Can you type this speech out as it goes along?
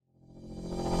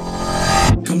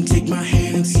Come take my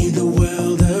hand and see the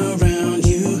world around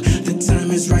you. The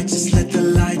time is right, just let the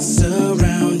light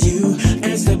surround you.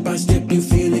 And step by step you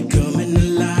feel it coming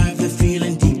alive. The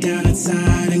feeling deep down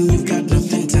inside, and you've got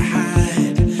nothing to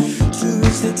hide. To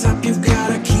reach the top you've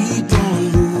gotta keep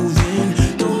on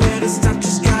moving. Don't let it stop,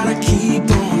 just gotta keep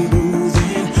on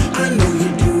moving. I know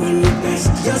you're doing your best,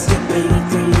 you're stepping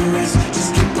up from the rest.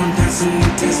 Just keep on passing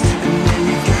the test, and then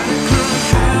you gotta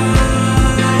climb higher.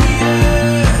 Climb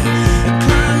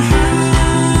higher.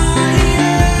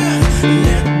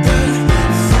 Let the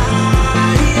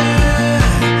fire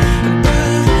burn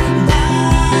brighter.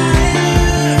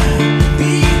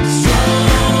 Be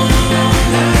stronger, go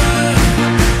longer.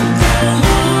 Climb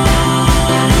higher.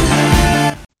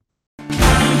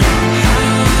 Climb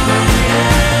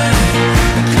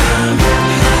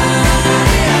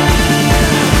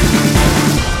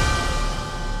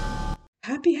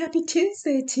Happy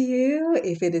Tuesday to you.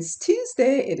 If it is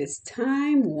Tuesday, it is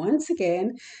time once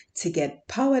again to get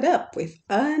powered up with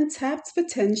Untapped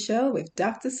Potential with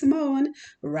Dr. Simone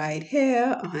right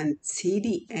here on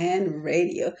TDN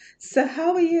Radio. So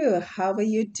how are you? How are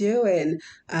you doing?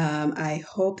 I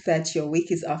hope that your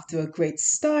week is off to a great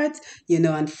start.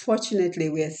 Unfortunately,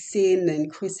 we are seeing an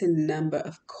increasing number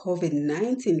of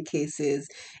COVID-19 cases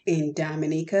in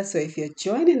Dominica. So if you're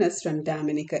joining us from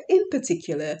Dominica in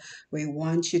particular, we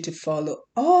want you to follow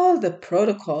all the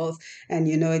protocols. And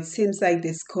it seems like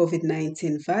this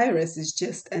COVID-19 virus is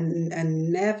just a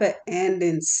never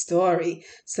ending story.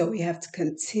 So we have to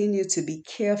continue to be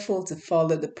careful to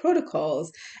follow the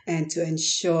protocols and to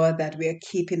ensure that we are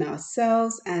keeping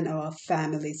ourselves and our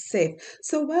families safe.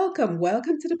 So welcome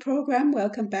to the program.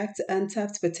 Welcome back to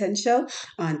Untapped Potential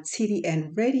on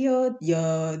TDN Radio,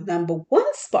 your number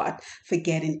one spot for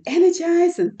getting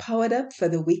energized and powered up for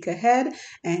the week ahead,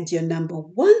 and your number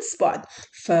one spot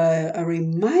for a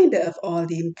reminder of all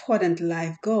the important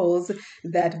life goals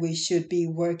that we should be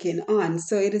working on.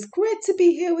 So it is great to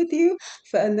be here with you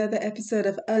for another episode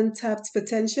of Untapped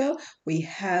Potential. We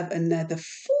have another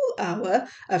full hour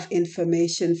of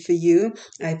information for you.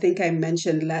 I think I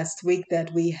mentioned last week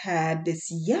that we had this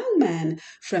young man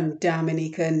from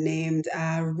Dominica named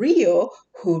Rio,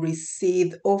 who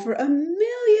received over 1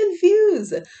 million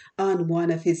views on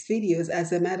one of his videos.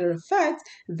 As a matter of fact,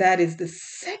 that is the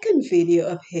second video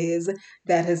of his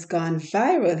that has gone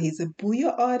viral. He's a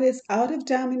Booyah artist out of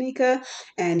Dominica,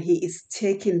 and he is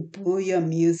taking Booyah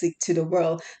music to the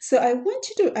world. So I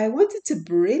wanted to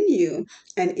bring you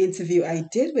an interview I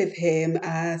did with him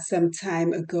some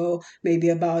time ago, maybe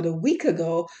about a week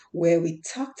ago, where we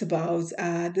talked about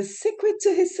the secret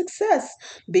to his success.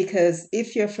 Because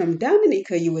if you're from Dominica,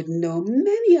 you would know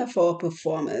many of our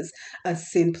performers are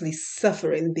simply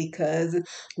suffering because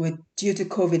due to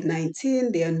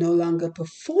COVID-19, they are no longer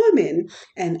performing,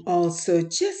 and also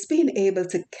just being able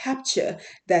to capture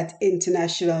that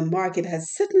international market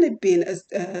has certainly been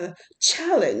a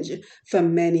challenge for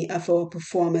many of our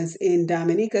performers in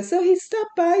Dominica. So he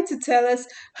stopped by to tell us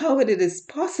how it is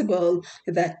possible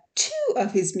that 2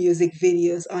 of his music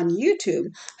videos on YouTube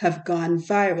have gone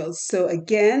viral. So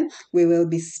again, we will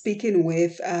be speaking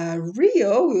with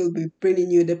Rio. We will be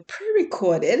bringing you the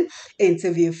pre-recorded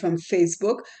interview from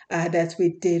Facebook that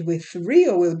we did with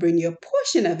Rio. We'll bring you a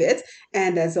portion of it.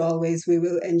 And as always, we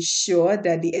will ensure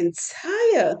that the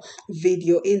entire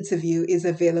video interview is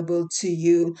available to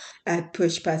you at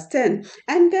Push Past 10.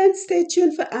 And then stay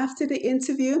tuned for after the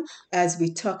interview as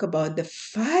we talk about the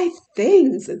 5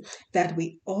 things that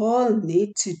we all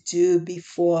need to do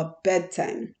before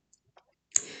bedtime.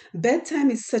 Bedtime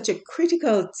is such a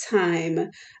critical time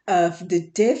of the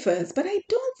day for us, but I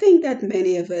don't think that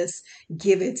many of us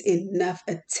give it enough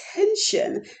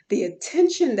attention, the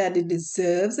attention that it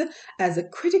deserves as a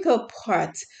critical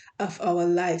part of our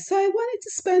life. So I wanted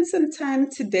to spend some time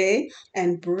today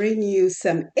and bring you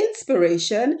some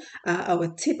inspiration, our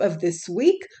tip of this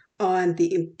week on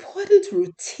the important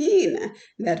routine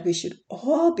that we should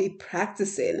all be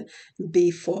practicing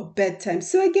before bedtime.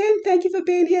 So again, thank you for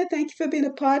being here. Thank you for being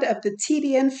a part of the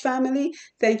TDN family.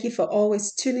 Thank you for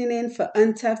always tuning in for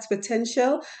Untapped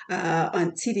Potential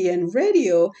on TDN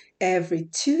Radio every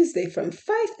Tuesday from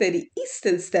 5:30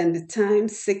 Eastern Standard Time,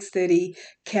 6:30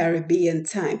 Caribbean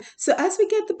time. So as we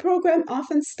get the program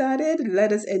off and started,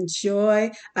 let us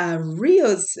enjoy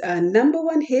Rio's number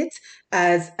one hit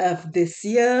as of this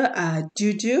year,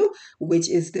 Juju, which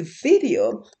is the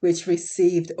video which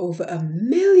received over 1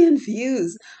 million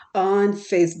views on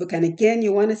Facebook. And again,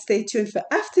 you want to stay tuned for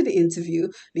after the interview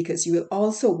because you will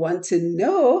also want to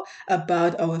know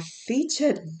about our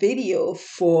featured video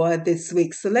for this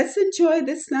week. So let's let's enjoy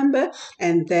this number,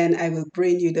 and then I will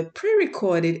bring you the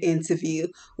pre-recorded interview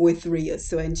with Rio.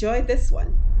 So enjoy this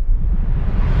one.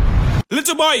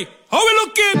 Little boy, how we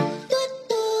looking?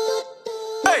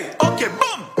 Hey, okay,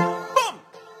 boom, boom.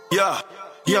 Yeah,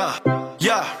 yeah,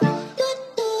 yeah.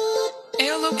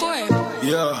 Hey, little boy.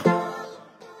 Yeah.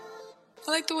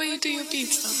 I like the way you do your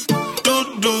beats.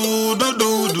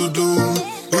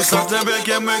 Vous savez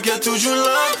que moi qui est toujours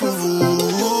là pour vous.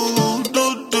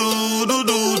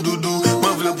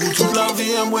 Moi v'là pour toute la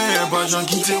vie à moi, pas j'en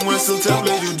quitte moi s'il te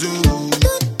plaît doudou.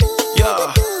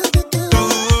 Yeah.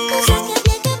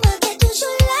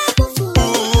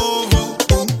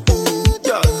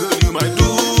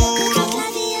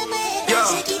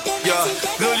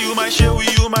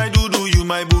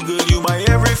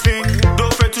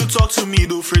 Talk to me,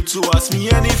 don't afraid to ask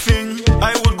me anything.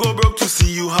 I would go broke to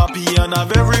see you happy and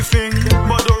have everything.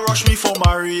 But don't rush me for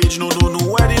marriage, no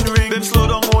wedding ring. Then slow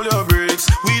down, hold your brakes.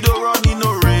 We don't run in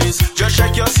no race. Just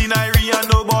check your scenery and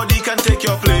nobody can take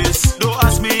your place. Don't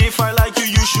ask me if I like you,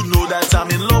 you should know that I'm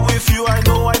in love with you. I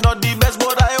know I'm not the best,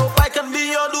 but I hope I can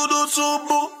be your doodoo too,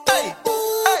 boo. Hey,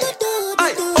 hey,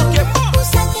 hey, okay, boom.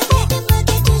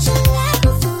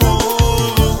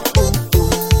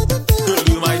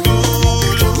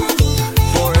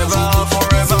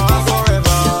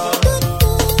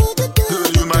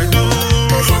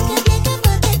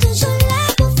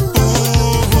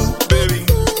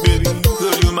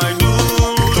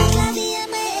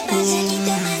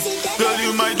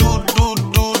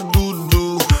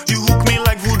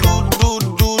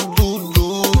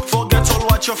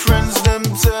 Your friends them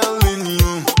telling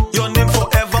you your name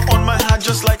forever on my heart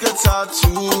just like a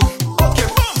tattoo. Okay,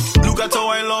 boom. Look at how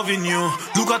I loving you.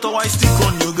 Look at how I stick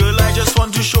on you, girl. I just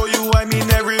want to show you I mean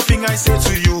everything I say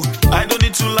to you. I don't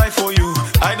need to lie for you.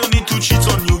 I don't need to cheat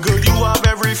on you, girl. You have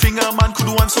everything a man could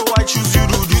want, so I choose you.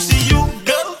 Do you see you,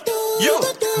 girl? You,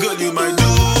 girl, you my dude.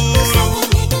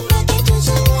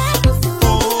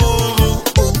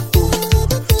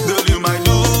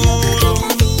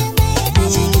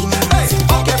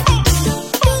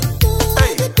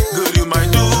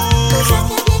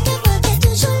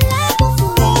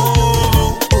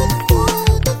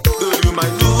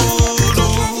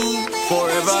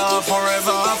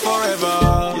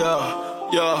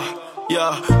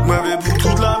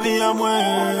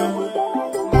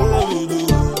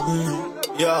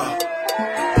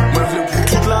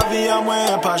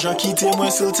 Pas j'en quitte moi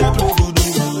s'il te plaît doudou.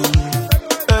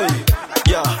 Hey,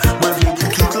 yeah. Moi v'lais pour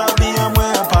toute la vie à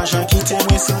moi. Pas j'en quitte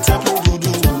moi s'il te plaît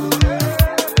doudou.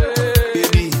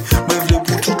 Baby, moi v'lais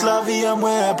pour toute la vie à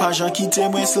moi. Pas j'en quitte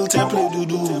moi s'il te plaît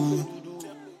doudou.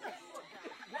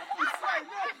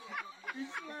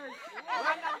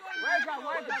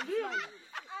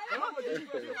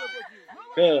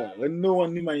 Yeah, when no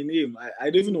one knew my name, I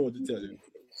don't even know what to tell you.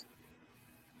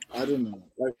 I don't know.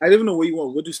 Like I don't even know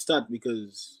where to start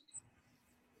because,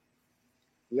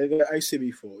 like I said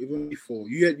before, even before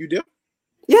you there.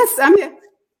 Yes, I'm here.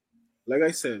 Like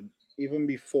I said, even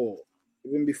before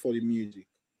the music,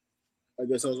 I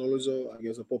guess I was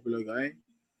always a popular guy.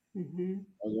 Mm-hmm.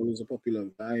 I was always a popular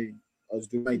guy. I was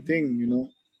doing my thing, you know.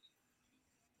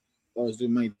 I was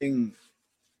doing my thing.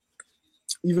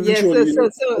 Even Yes. visually,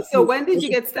 So when did you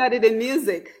get started in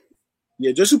music?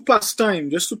 yeah, just to pass time,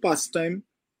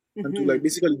 and to Mhm. like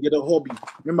basically get a hobby.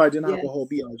 Remember, I didn't have a Yes.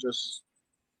 hobby. I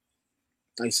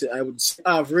would say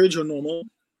average or normal.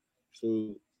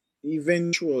 So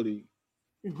eventually,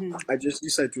 Mhm. I just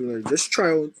decided to like just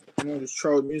try out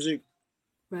music,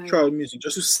 Right.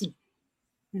 just to see.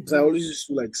 Because I Mhm. always used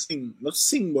to like sing, not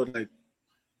sing, but like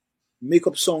make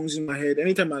up songs in my head.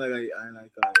 Anytime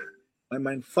my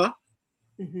mind far,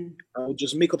 Mhm. I would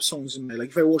just make up songs in my like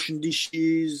if I washing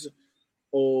dishes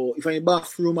or if I'm in the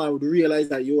bathroom, I would realize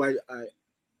that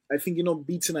I thinking of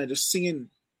beats and I just singing,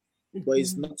 but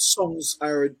it's Mhm. not songs I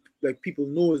heard like people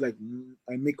know. It's like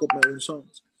I make up my own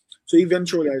songs. So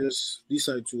eventually, I just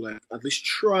decided to like at least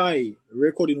try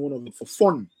recording one of it for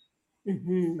fun.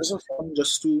 Mhm. Just for fun,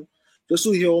 just to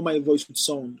hear how my voice would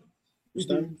sound.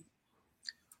 Understand? Mhm.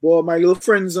 But my little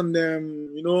friends and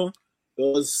them, they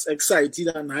was excited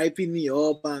and hyping me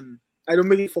up, and I don't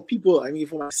make it for people. I make it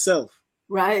for myself.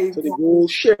 Right. So they go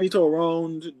share it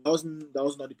around. That was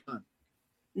not the plan.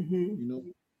 Mhm. You know,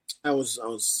 I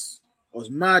was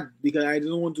mad because I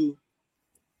didn't want to.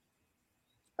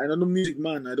 I'm not a music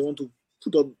man. I don't want to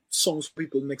put up songs for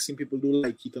people, next thing people don't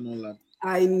like it and all that.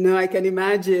 I know. I can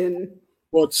imagine.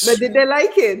 But But did they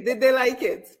like it? Did they like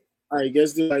it? I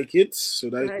guess they like it, so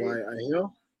that's Right. why I hear.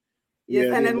 Yes.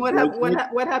 Yeah, And they then what like happened?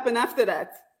 it. What happened after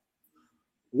that?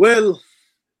 Well,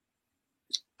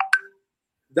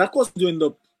 that caused me to end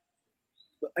up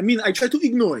I mean, I try to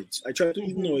ignore it. I try to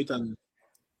ignore it and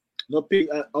not pay.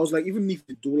 I was like, even if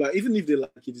they do like, even if they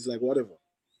like it, it's like whatever.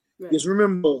 Right. Just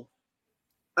remember,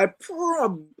 I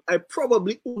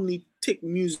probably only take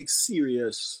music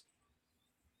serious,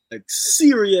 like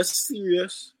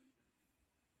serious.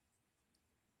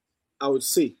 I would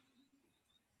say,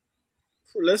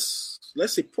 let's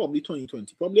say probably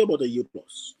 2020, probably about a year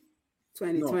plus.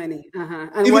 2020. No.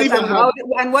 And Even what if I and have- how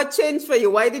and what changed for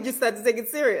you? Why did you start to take it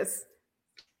serious?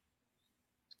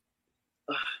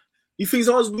 The things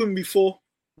I was doing before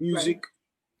music,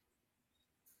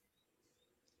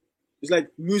 it's like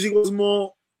music was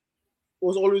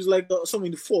always like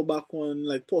something to fall back on,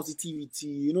 like positivity,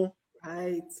 you know.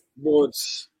 Right. But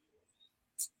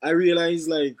I realized,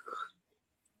 like,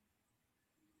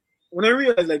 when I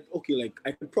realized, like, okay, like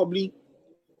I could probably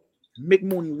make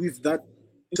money with that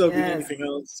instead of doing anything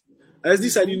else, I just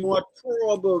decided, you know what,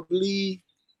 probably,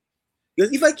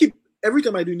 because if I keep every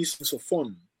time I do this for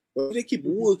fun, but if I keep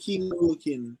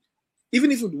working,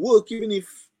 even if it work, even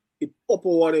if it pop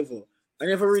or whatever, I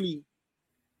never really.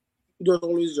 It was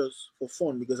always just for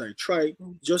fun because I try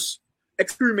just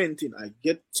experimenting. I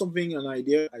get something, an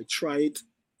idea, I try it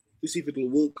to see if it will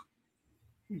work.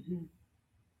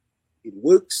 It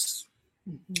works.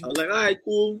 I was like, all right,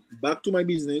 cool. Back to my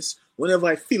business. Whenever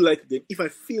I feel like it, if I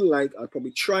feel like, I'll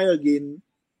probably try again.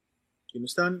 You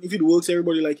understand? If it works,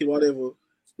 everybody like it, whatever.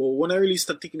 But when I really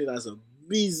started taking it as a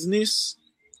business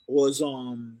was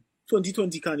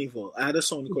 2020 Carnival. I had a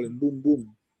song called Boom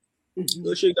Boom.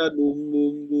 Go shake that boom,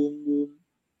 boom, boom, boom.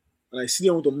 And I see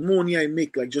the amount of money I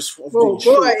make, like just off the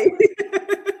show.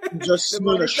 Just you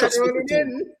know, the shots.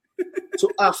 So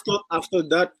after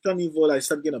that carnival, I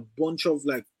started getting a bunch of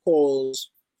like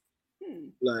calls,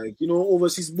 like, you know,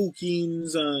 overseas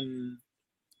bookings and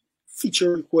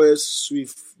feature requests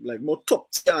with like more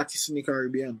top tier artists in the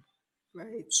Caribbean.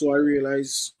 Right. So I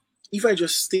realized if I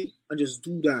just stay and just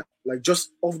do that, like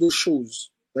just off those shows,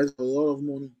 that's a lot of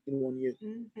money in 1 year.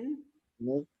 You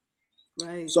know?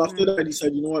 Right. So after that, I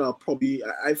decided, you know what,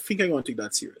 I think I'm going to take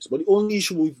that serious. But the only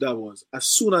issue with that was, as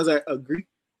soon as I agree,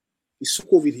 it's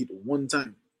COVID hit one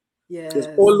time. Yeah. Because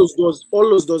all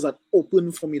those doors that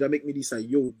open for me that make me decide,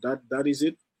 yo, that is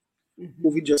it.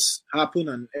 COVID just happened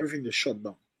and everything just shut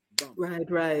down.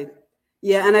 Right.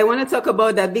 Yeah, and I want to talk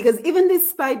about that because even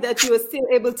despite that, you were still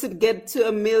able to get to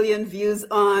 1 million views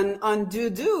on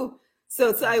Dudu.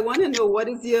 So I want to know what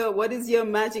is your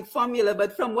magic formula.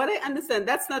 But from what I understand,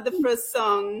 that's not the first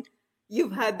song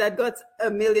you've had that got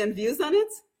 1 million views on it.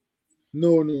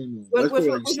 No. What was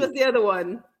the other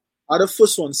one? The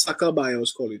first one, Sakabai, I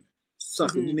was calling.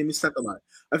 The name is Sakabai.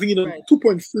 I think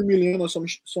 2.3 million or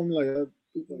something like that.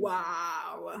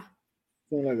 Wow.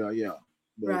 Something like that, yeah.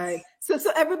 But right. So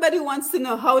everybody wants to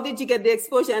know, how did you get the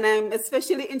exposure? And I'm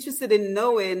especially interested in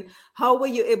knowing, how were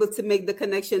you able to make the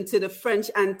connection to the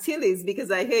French Antilles? Because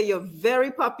I hear you're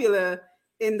very popular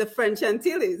in the French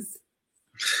Antilles.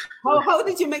 How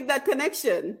did you make that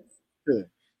connection? Yeah.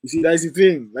 You see, that's the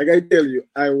thing. Like I tell you,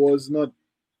 I was not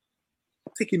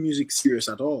taking music serious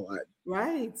at all.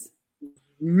 Right.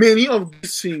 Many of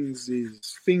these things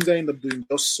is things I end up doing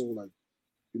just so, like,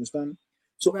 you understand?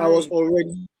 So I was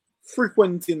already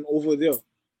frequenting over there,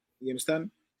 you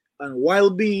understand? And while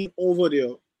being over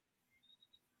there,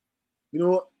 you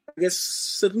know, I guess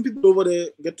certain people over there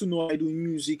get to know I do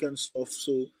music and stuff.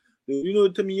 So they, you know,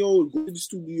 tell me, yo, go to the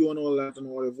studio and all that and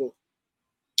whatever.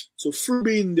 So through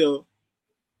being there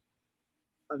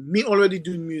and me already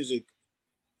doing music,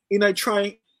 and I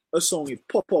try a song, it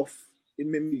pop off, it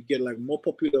made me get like more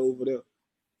popular over there.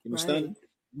 You understand? Right.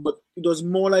 But it was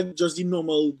more like just the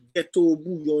normal ghetto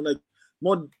boogie, like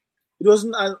more. It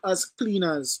wasn't as clean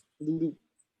as Dudu.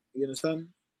 You understand?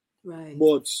 Right.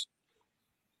 But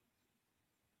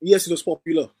yes, it was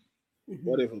popular.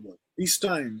 Whatever. But this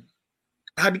time,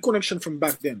 I had the connection from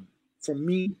back then. From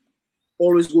me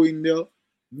always going there,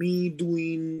 me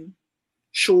doing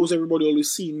shows, everybody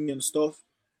always seeing me and stuff.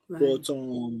 Right. But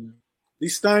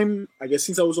this time, I guess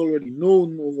since I was already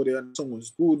known over there and the song was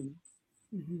good,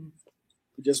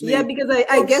 it just made because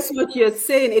I guess what you're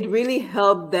saying, it really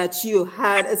helped that you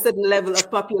had a certain level of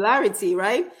popularity,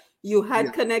 right? You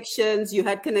had connections. You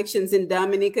had connections in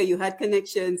Dominica. You had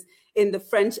connections in the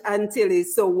French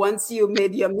Antilles. So once you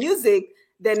made your music,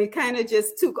 then it kind of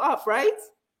just took off, right?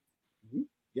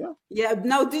 Yeah. Yeah.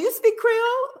 Now, do you speak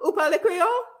Creole? Ou parle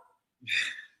Creole?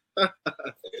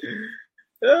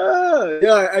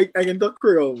 I can talk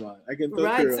Creole, man. I can talk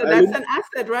right, Creole. So that's an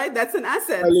asset, right? That's an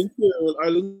asset. I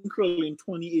learned Creole in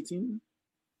 2018.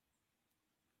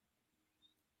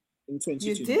 In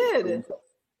 2018. You did?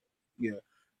 Yeah.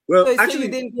 Well, so actually,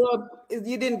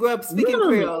 you didn't grow up speaking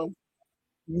Creole?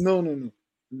 No.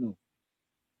 No,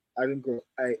 I didn't grow.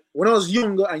 When I was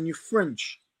younger, I knew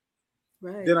French.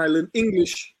 Right. Then I learned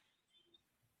English.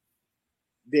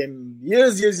 Then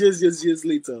years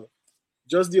later,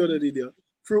 just the other day there,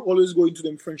 through always going to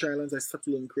them French islands, I started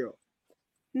to learn Creole.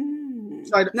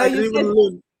 So I Now didn't you even said,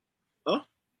 learn. Huh?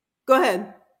 go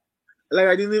ahead. Like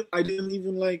I didn't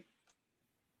even like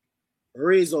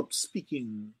raise up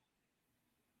speaking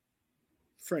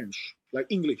French, like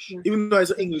English, Yeah. even though I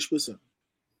was an English person.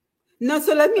 No,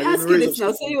 so let me I didn't ask you raise this up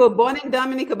now. So you were born in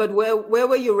Dominica, but where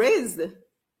were you raised?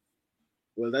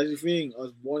 Well, that's the thing. I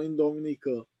was born in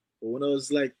Dominica, but when I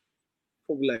was like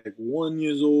probably like 1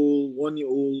 year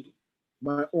old,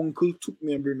 my uncle took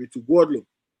me and bring me to Guadeloupe.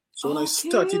 So when I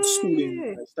started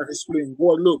schooling in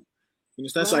Guadeloupe. You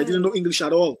understand? So I didn't know English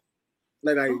at all.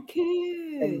 Like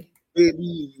Okay.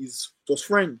 baby is just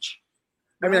French.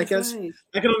 I mean, I can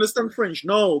understand French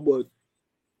now, but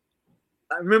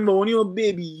I remember when you're a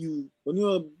baby,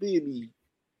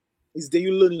 it's there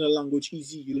you learning a language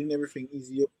easy. You learn everything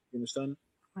easy. You understand?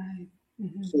 Right.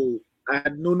 So I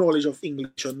had no knowledge of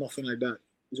English or nothing like that.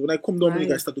 So when I come to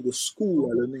Dominica, I started to go to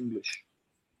school. I learned English.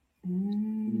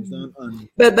 You understand? And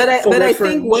But I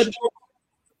think French.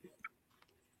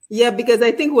 because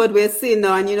I think what we're seeing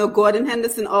now, and Gordon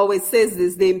Henderson always says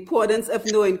this, the importance of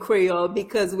knowing Creole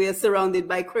because we are surrounded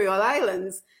by Creole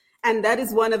islands. And that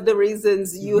is one of the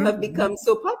reasons you have become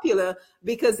so popular,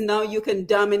 because now you can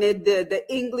dominate the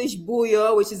English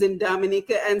bouillon, which is in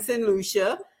Dominica and St.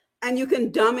 Lucia, and you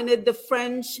can dominate the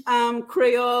French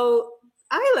Creole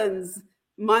islands,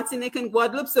 Martinique and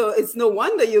Guadeloupe. So it's no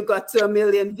wonder you got to 1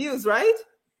 million views, right?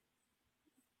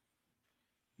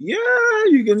 Yeah,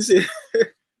 you can say.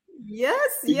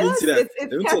 Yes.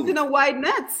 It's cast in a wide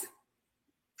net.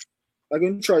 I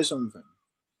can try something.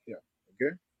 Yeah.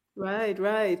 Okay.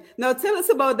 Right. Now tell us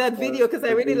about that video, because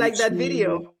I really like that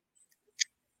video.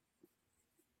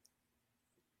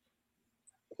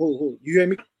 Hold. You hear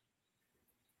me?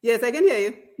 Yes, I can hear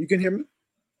you. You can hear me?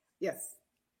 Yes.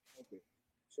 Okay.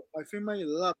 So I think my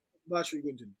laptop battery is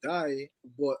going to die,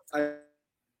 but I'm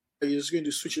just going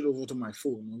to switch it over to my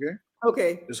phone, okay?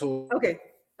 Okay. Just hold. Okay.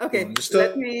 Just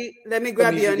let me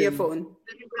grab you on your phone.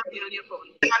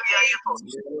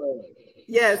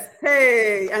 Yes.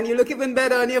 Hey, and you look even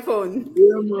better on your phone.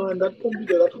 Yeah, man, that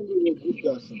computer was good,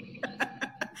 that.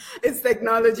 It's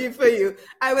technology for you.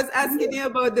 I was asking you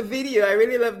about the video. I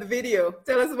really love the video.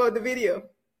 Tell us about the video.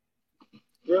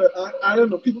 Well, I don't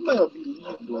know. People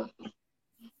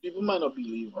might not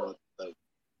believe, but like,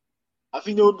 I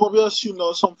think they would probably assume that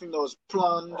was something that was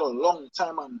planned a long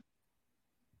time and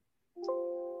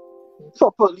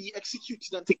properly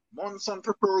executed and take months on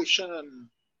preparation, and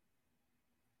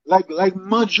like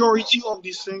majority of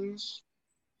these things,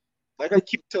 like I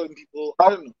keep telling people, I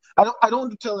don't know. I don't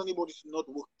want to tell anybody to not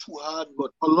work too hard,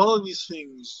 but a lot of these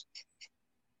things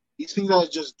I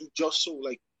just do just so,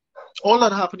 like, all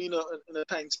that happened in a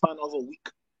time span of a week.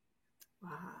 Wow.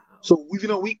 So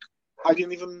within a week, I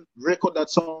didn't even record that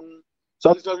song. So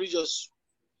I literally just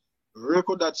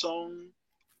record that song,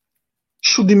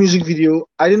 shoot the music video.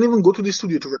 I didn't even go to the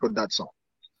studio to record that song.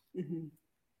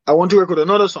 I want to record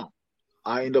another song.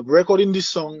 I end up recording this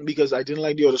song because I didn't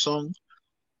like the other song.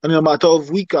 And in a matter of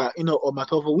a week,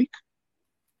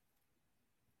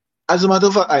 as a matter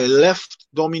of fact, I left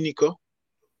Dominica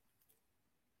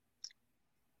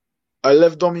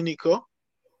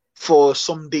for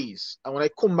some days. And when I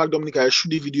come back Dominica, I shoot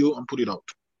the video and put it out.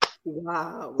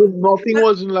 Wow. So nothing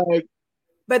wasn't like.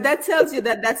 But that tells you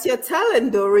that that's your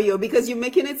talent, though, Rio, because you're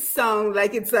making it sound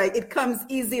like it's like it comes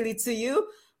easily to you.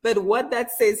 But what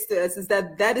that says to us is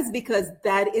that is because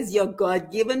that is your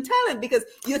God-given talent. Because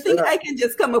you think I can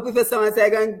just come up with a song and say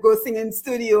I can go sing in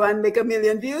studio and make 1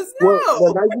 million views? No.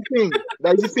 Well,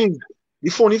 that's the thing. The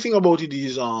funny thing about it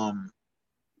is, a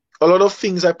lot of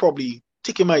things I probably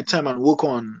taking my time and work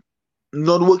on,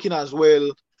 not working as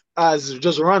well as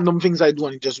just random things I do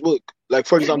and it just work. Like,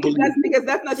 for example, because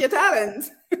that's not your talent.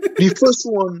 the first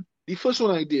one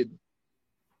I did,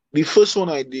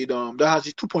 that has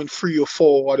the 2.3 or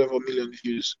 4 whatever million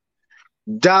views.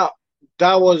 That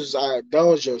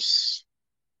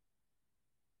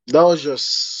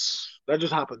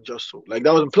just happened just so. Like,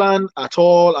 that wasn't planned at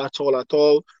all.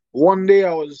 One day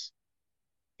I was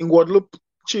in Guadeloupe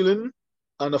chilling,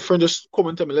 and a friend just come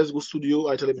and tell me, let's go studio.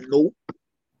 I tell him no.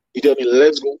 He tell me,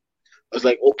 let's go. I was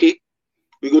like, okay.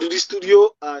 We go to the studio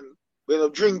and we end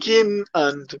up drinking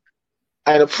and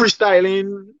I end up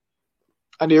freestyling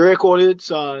and they record it,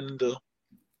 and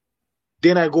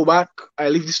then I go back. I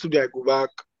leave the studio, I go back,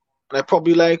 and I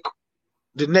probably like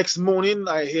the next morning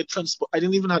I heard transport. I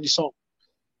didn't even have the song.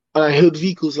 And I heard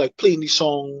vehicles like playing the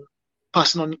song,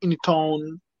 passing on in the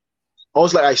town. I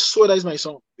was like, I swear that is my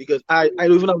song because I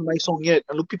don't even have my song yet,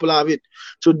 and look, people have it.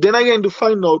 So then I get to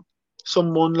find out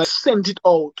someone like sent it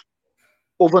out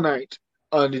overnight,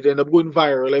 and it ended up going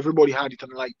viral. Everybody had it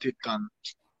and liked it, and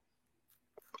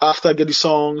after I get the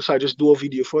songs, I just do a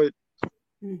video for it.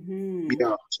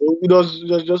 Yeah, so it was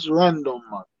just random,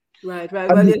 man. Right, right.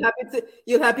 Well, And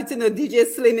you're happy to know DJ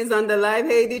Slim is on the live.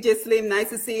 Hey, DJ Slim, nice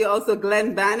to see you. Also,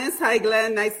 Glenn Bannis. Hi,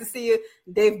 Glenn. Nice to see you.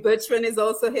 Dave Bertrand is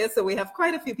also here. So we have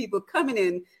quite a few people coming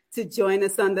in to join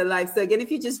us on the live. So again, if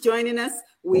you're just joining us,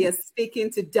 we are speaking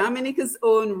to Dominica's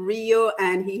own Rio,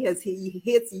 and he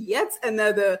hits yet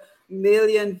another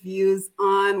million views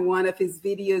on one of his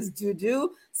videos,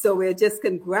 Doo. So we're just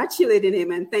congratulating him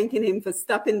and thanking him for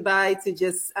stopping by to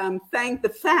just thank the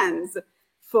fans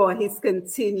for his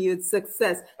continued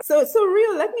success. So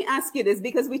Rio, let me ask you this,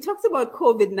 because we talked about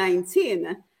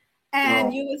COVID-19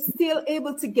 and you were still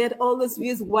able to get all those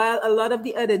views while a lot of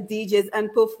the other DJs and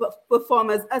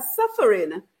performers are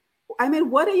suffering. I mean,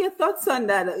 what are your thoughts on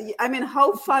that? I mean,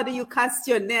 how far do you cast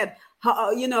your net?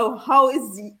 How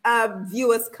is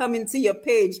viewers coming to your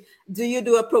page? Do you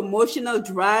do a promotional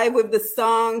drive with the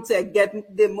song to get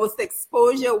the most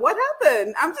exposure? What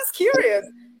happened? I'm just curious,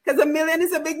 because 1 million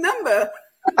is a big number.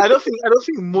 I don't think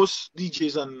most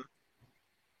DJs and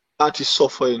artists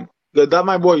suffering. That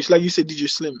my boy. It's like you said, DJ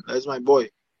Slim. That's my boy.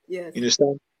 Yes. You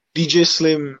understand? DJ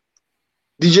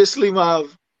Slim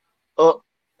have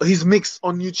his mix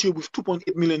on YouTube with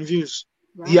 2.8 million views.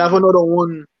 Right. He have another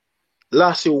one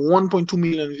last year, 1.2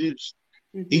 million views.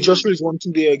 He just released one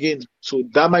today again. So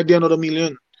that might be another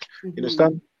million. You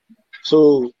understand?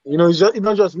 So, it's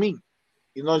not just me.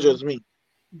 It's not just me.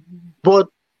 But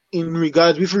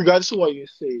with regards to what you're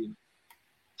saying,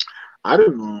 I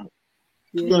don't know.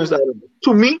 Yeah. You understand?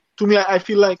 To me, I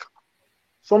feel like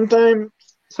sometimes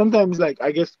like,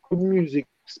 I guess good music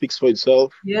speaks for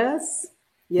itself. Yes.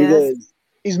 Because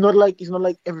it's not like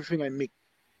everything I make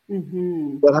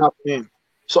that happening.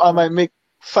 So I might make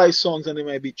 5 songs and they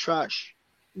might be trash.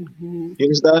 You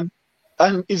understand?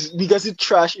 And it's because it's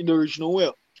trash in the original way.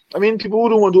 I mean, people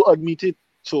wouldn't want to admit it.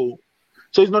 So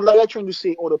it's not like I'm trying to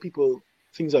say other people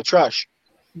things are trash.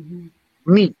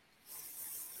 Me.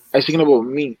 I'm thinking about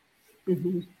me.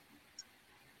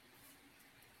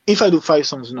 If I do 5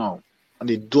 songs now and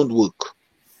they don't work,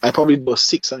 I probably do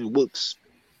 6 and it works.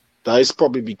 That is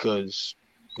probably because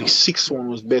the 6th one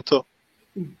was better.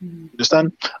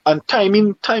 Understand? And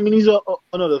timing is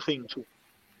another thing too.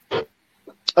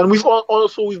 And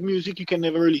also with music, you can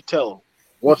never really tell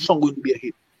what song going to be a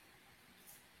hit.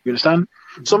 You understand?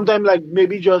 Sometimes, like,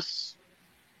 maybe just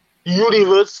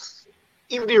universe,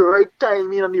 if the right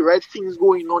timing and the right thing is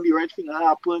going on, the right thing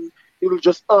happen, it will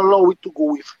just allow it to go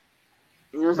with.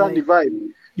 You understand the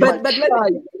vibe? But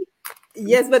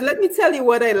let me tell you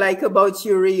what I like about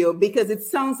you, Rio, because it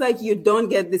sounds like you don't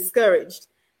get discouraged,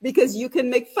 because you can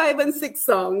make 5 and 6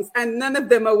 songs and none of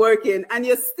them are working and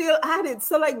you're still at it.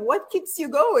 So, like, what keeps you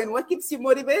going? What keeps you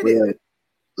motivated? Yeah.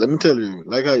 Let me tell you,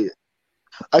 like,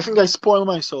 I think I spoil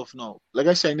myself now. Like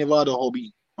I said, I never had a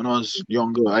hobby when I was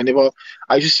younger. I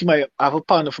just see I have a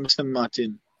partner from St.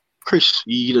 Martin, Chris.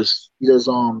 He does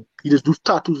do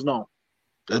tattoos now.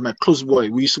 That's my close boy.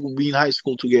 We used to be in high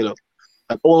school together.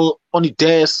 And all on the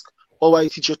desk, all my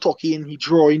teacher talking, he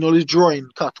drawing, all his drawing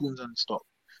cartoons and stuff.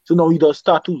 So now he does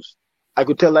tattoos. I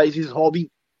could tell that is his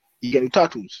hobby. He can do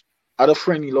tattoos. I had a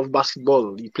friend, he loved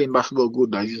basketball. He playing basketball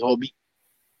good, that's his hobby.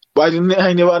 But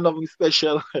I never had nothing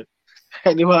special.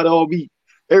 I never had a hobby.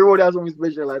 Everybody has something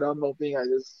special. I don't have nothing.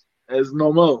 It's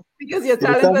normal. Because your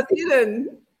talent was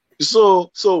hidden.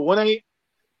 So when I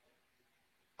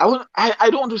don't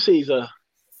want to say it's a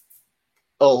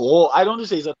I don't want to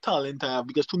say it's a talent I have,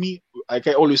 because to me, like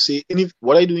I always say,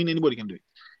 what I do, anybody can do it.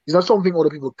 It's not something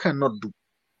other people cannot do.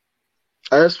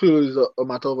 I just feel it's a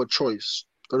matter of a choice.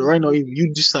 But right now, if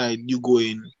you decide you go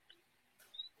in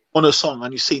on a song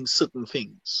and you're saying certain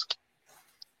things,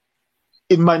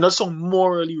 it might not sound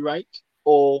morally right,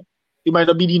 or it might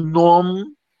not be the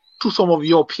norm to some of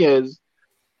your peers,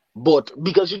 but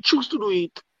because you choose to do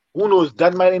it, who knows,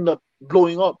 that might end up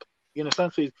blowing up. You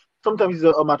understand? So sometimes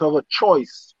it's a matter of a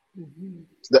choice.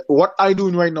 That what I'm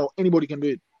doing right now, anybody can do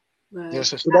it. Right. Yes,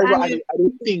 so that's why I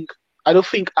don't think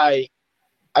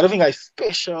I'm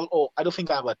special, or I don't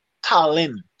think I have a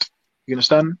talent. You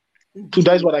understand? So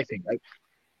that's what I think.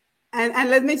 And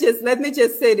let me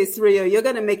just say this, Rio, you're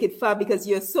gonna make it far because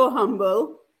you're so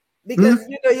humble. Because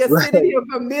you're sitting here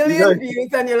for million views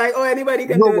and you're like, oh, anybody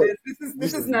can do this.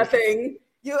 This is nothing.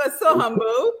 You are so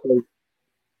humble.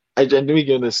 I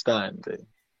genuinely understand.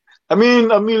 I mean,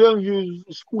 1 million views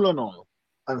is cool and all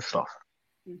and stuff.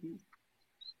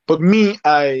 But me,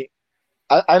 I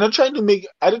I'm not trying to make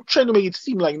it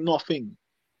seem like nothing.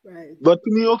 Right. But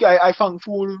to me, okay, I found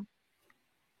full.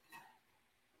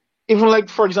 Even like,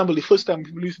 for example, the first time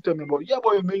people used to tell me about, yeah,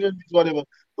 boy, a million views, whatever.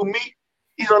 To me,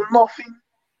 it's a nothing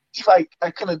if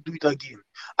I cannot do it again.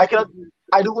 I don't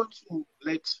want to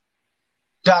let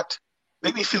that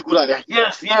make me feel good like that.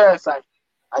 Yes,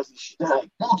 I see shit like,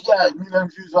 good, yeah, a million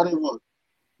views, whatever.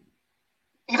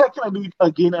 If I cannot do it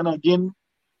again and again,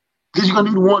 because you can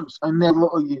do it once and never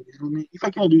again. You know what I mean? If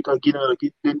I cannot do it again and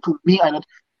again, then to me, I'm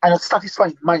not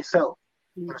satisfying myself.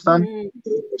 You understand?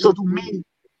 So to me,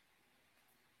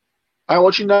 I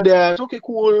watching that there, it's okay,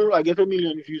 cool, I get a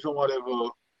million views or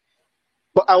whatever.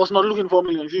 But I was not looking for a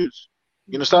million views.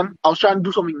 You understand? I was trying to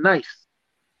do something nice.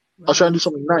 I was trying to do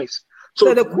something nice.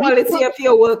 So the quality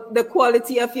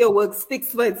of your work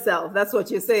speaks for itself. That's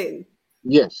what you're saying.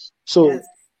 Yes. So Yes.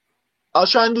 I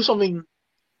was trying to do something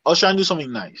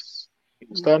nice. You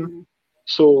understand?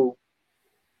 So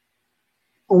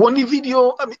when the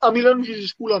video, I mean, a million views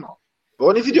is cool enough. But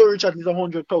when the video reached at least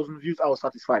 100,000 views, I was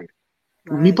satisfied.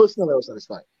 Me personally, I was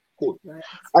satisfied. Cool. Right.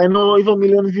 I know if a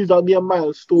million views, that'll be a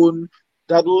milestone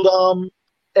that will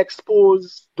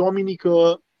expose Dominica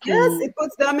to. Yes, it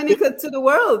puts Dominica to the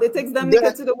world. It takes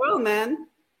Dominica to the world, man.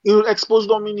 It will expose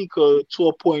Dominica to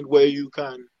a point where you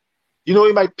can,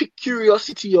 it might pique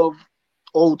curiosity of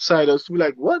outsiders to be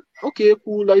like, what? Okay,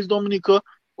 cool, that is Dominica.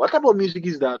 What type of music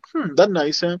is that? That's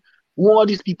nice, eh? Who are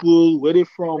these people? Where they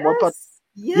from? Yes, What part?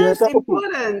 yes,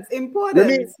 important.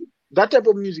 That type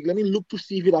of music, let me look to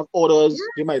see if it have others. Yes.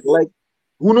 They might like,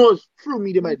 who knows, through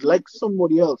me, they might like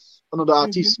somebody else, another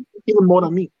artist, even more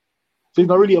than me. So it's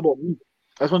not really about me.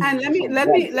 And let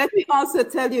me also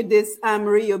tell you this,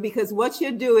 Rio, because what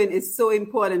you're doing is so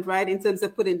important, right, in terms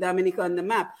of putting Dominica on the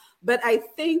map. But I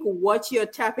think what you're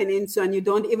tapping into, and you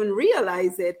don't even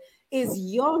realize it, is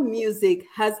your music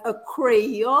has a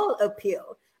Creole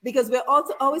appeal. Because we're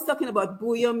also always talking about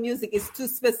bouillon music is too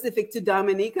specific to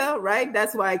Dominica, right?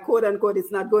 That's why, quote unquote, it's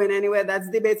not going anywhere. That's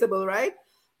debatable, right?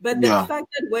 But the fact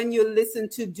that when you listen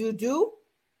to Doudou,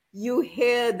 you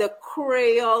hear the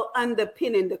Creole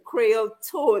underpinning, the Creole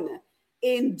tone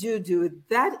in Doudou.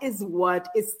 That is what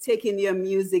is taking your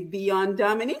music beyond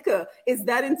Dominica. Is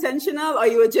that intentional, or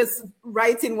you were just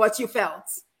writing what you felt?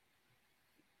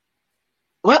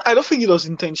 Well, I don't think it was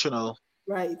intentional.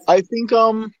 Right. I think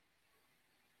I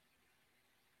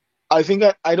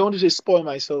don't want to say spoil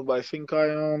myself, but I think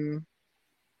I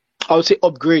would say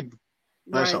upgrade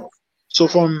myself. Right. So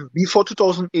from before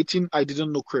 2018, I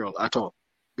didn't know Creole at all.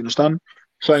 You understand?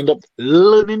 So I ended up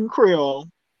learning Creole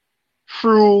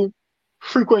through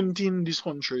frequenting these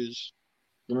countries.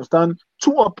 You understand?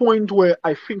 To a point where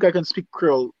I think I can speak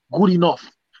Creole good enough.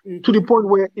 Mm-hmm. To the point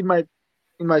where in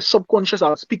my subconscious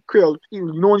I'll speak Creole. You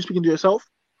know when you're speaking to yourself?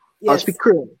 Yes. I'll speak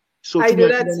Creole. So I do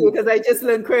that too, because I just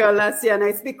learned Creole last year and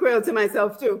I speak Creole to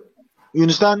myself too. You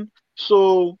understand?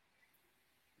 So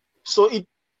it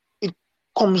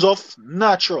comes off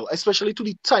natural, especially to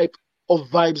the type of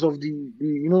vibes of the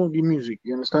music.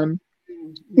 You understand?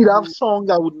 Mm-hmm. It have songs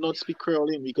I would not speak Creole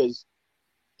in because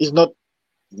it's not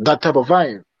that type of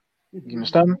vibe. Mm-hmm. You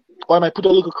understand? Or I might put a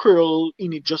little Creole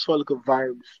in it just for a little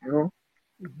vibes,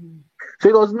 Mm-hmm. So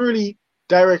it wasn't really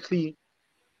directly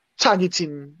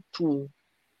targeting to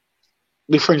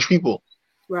the French people.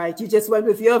 Right. You just went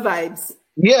with your vibes.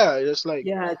 Yeah, just like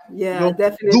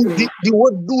definitely. The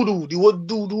word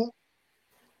doodoo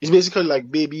is basically like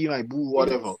baby, my boo,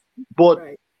 whatever. Yes. But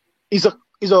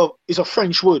it's a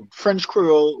French word, French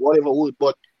Creole, whatever word.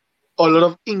 But a lot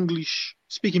of English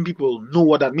speaking people know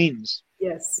what that means.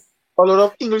 Yes. A lot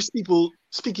of English people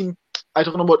speaking, I'm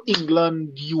talking about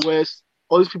England, US,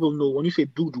 all these people know when you say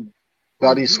doodoo,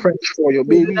 that is French for your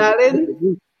baby,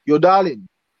 your darling.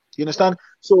 You understand?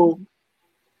 So,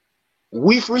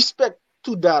 with respect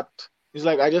to that, it's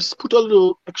like I just put a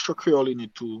little extra Creole in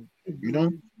it too,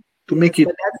 to make it.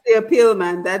 That's the appeal,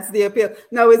 man. That's the appeal.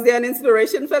 Now, is there an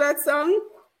inspiration for that song?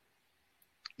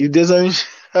 If there's a... You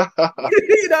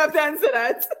don't have to answer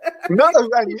that. No,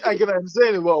 I can answer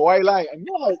it, but why lie?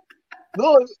 No.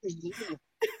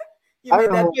 You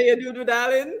made that for your doodoo,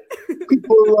 darling?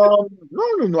 People,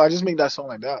 no. I just make that song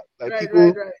like that. Like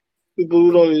people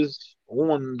would always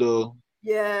wonder.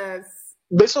 Yes.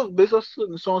 Based on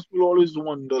certain songs, people always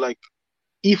wonder, like,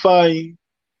 if I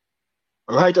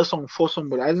write a song for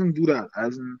somebody, I didn't do that.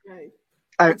 When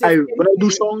I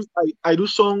do songs, I do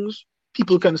songs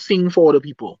people can sing for other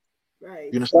people.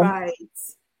 Right. You understand? Right.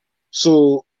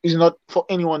 So it's not for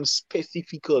anyone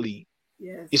specifically.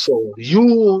 Yes. It's for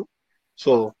you.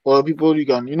 So for people you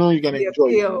can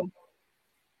enjoy.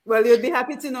 Well, you'll be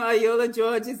happy to know Ayola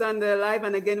George is on the live.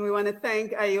 And again, we want to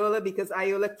thank Ayola because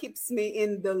Ayola keeps me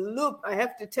in the loop. I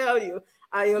have to tell you,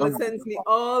 Ayola sends me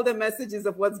all the messages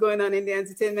of what's going on in the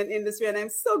entertainment industry. And I'm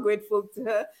so grateful to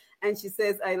her. And she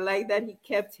says, I like that he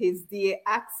kept his DA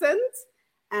accent.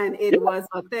 And it was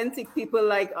authentic people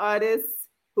like artists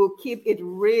who keep it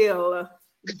real.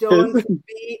 Don't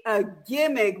be a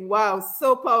gimmick. Wow,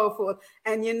 so powerful.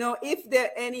 And you know, if there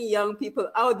are any young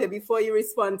people out there, before you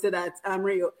respond to that,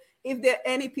 Rio, if there are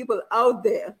any people out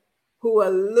there who are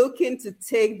looking to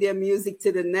take their music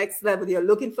to the next level, you're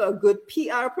looking for a good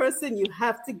PR person, you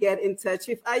have to get in touch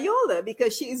with Ayola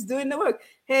because she is doing the work.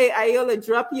 Hey, Ayola,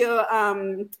 drop your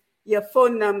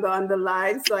phone number on the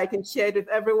live so I can share it with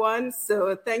everyone.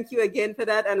 So thank you again for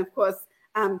that. And of course,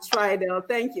 Tridel,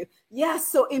 thank you. Yeah,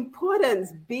 so important,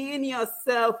 being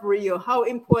yourself, Rio. How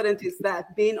important is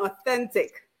that? Being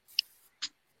authentic,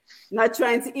 not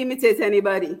trying to imitate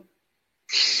anybody.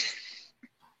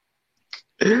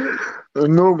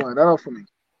 No, man, that's not for me.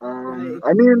 Right.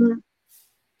 I mean,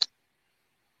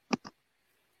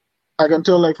 I can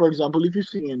tell, like, for example, if you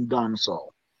sing in dancehall,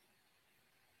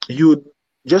 you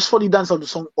just for the dancehall to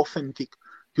sound authentic,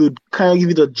 you'd kind of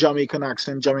give it a Jamaican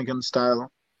accent, Jamaican style.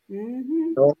 Mm-hmm.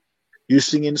 You know? You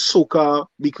sing in soca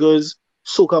because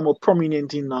soca more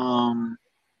prominent in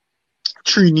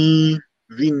Trini,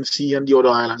 Vinci, and the other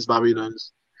islands,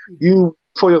 Barbados. You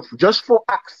just for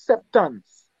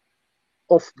acceptance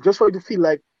of just for you to feel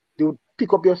like they would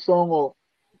pick up your song, or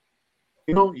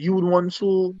you would want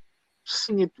to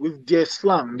sing it with their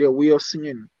slang, their way of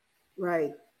singing.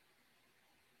 Right.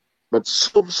 But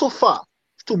so far,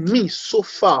 to me, so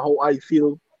far, how I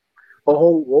feel or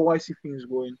how I see things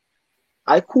going,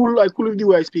 I cool with the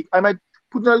way I speak. I might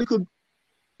put a little,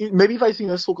 maybe if I sing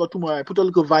a soca tomorrow, I put a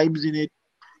little vibes in it,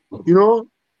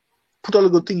 put a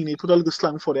little thing in it, put a little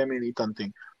slang for them in it and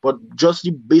thing. But just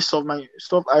the base of my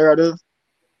stuff, I rather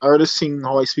sing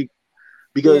how I speak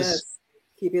because yes.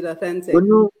 Keep it authentic. when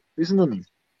you listen to me,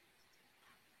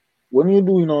 when you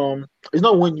do, it's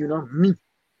not when me.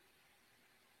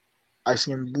 I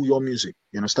sing boo your music.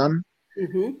 You understand?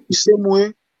 Mm-hmm. The same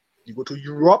way you go to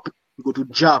Europe, you go to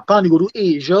Japan, you go to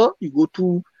Asia, you go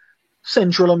to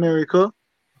Central America.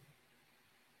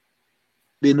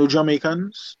 They know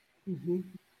Jamaicans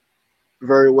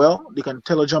very well. They can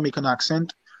tell a Jamaican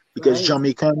accent because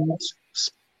Jamaicans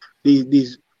they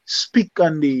speak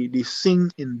and they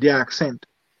sing in their accent.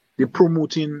 They're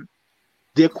promoting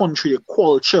their country, their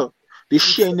culture. They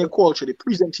share in their culture. They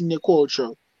present in their culture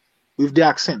with their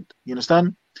accent. You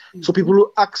understand? So people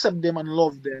will accept them and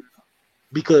love them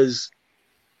because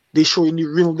they show in the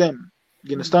real them.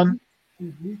 You understand?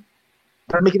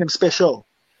 By making them special.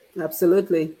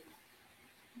 Absolutely.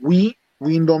 We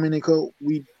in Dominica,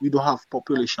 we don't have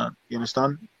population. You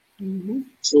understand?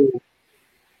 So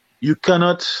you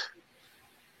cannot,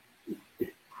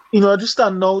 in order to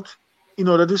stand out,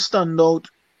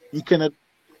 you cannot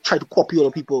try to copy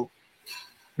other people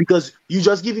because you're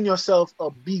just giving yourself a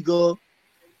bigger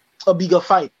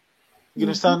fight. You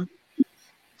understand?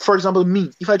 For example,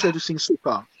 me, if I try to sing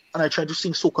soca and I try to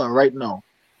sing soca right now,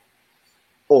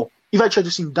 or if I try to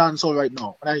sing dancehall right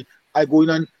now and I go in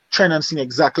and try and sing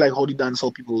exactly like how the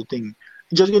dancehall people think,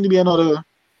 it's just going to be one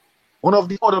of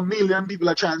the other million people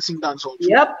that try and sing dancehall too.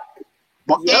 Yep.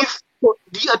 But if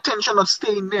the attention not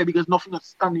staying there because nothing is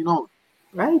standing out,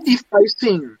 right? If I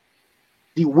sing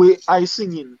the way I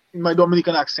sing in my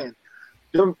Dominican accent,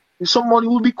 then somebody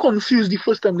will be confused the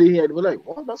first time they hear it. They're like,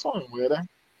 "Oh, that's something weird."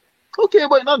 Okay,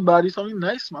 but not bad. It's something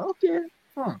nice, man. Okay.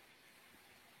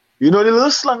 The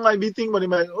little slang might be thing, but they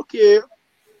might okay.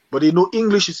 But they know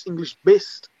English is English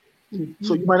based.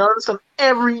 So you might not understand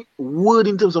every word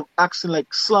in terms of accent,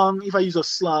 like slang. If I use a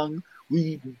slang,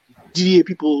 we DA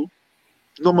people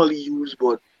normally use,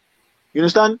 but you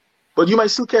understand? But you might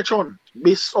still catch on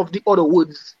based off the other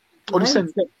words or the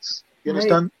sentence. You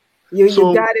understand? You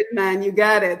got it, man. You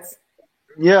got it.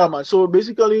 Yeah, man. So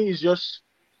basically, it's just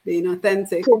being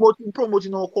authentic,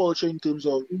 promoting our culture in terms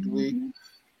of the way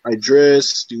I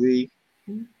dress, the way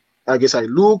I guess I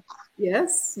look.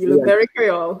 Yes, you look very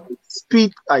Creole.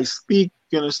 I speak.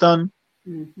 You understand?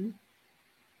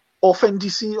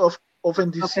 Authenticity.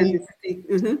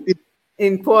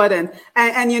 Important.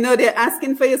 And they're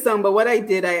asking for your song, but what I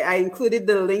did, I included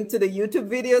the link to the YouTube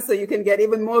video so you can get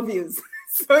even more views.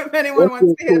 So if anyone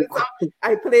wants to hear the song,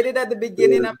 I played it at the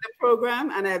beginning of the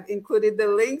program and I've included the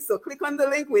link. So click on the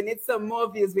link. We need some more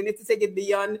views. We need to take it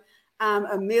beyond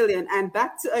 1 million. And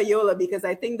back to Ayola, because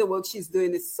I think the work she's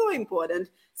doing is so important.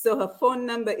 So her phone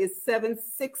number is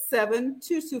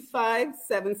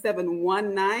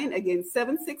 767-225-7719. Again,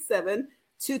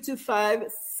 767-225-7719.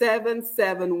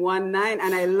 7719.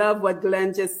 And I love what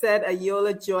Glenn just said.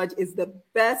 Ayola George is the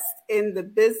best in the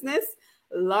business.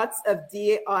 Lots of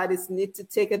DA artists need to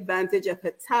take advantage of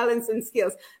her talents and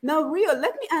skills. Now, Rio,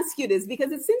 let me ask you this,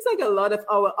 because it seems like a lot of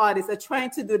our artists are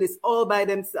trying to do this all by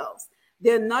themselves.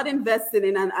 They're not invested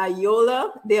in an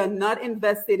Ayola. They are not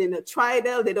invested in a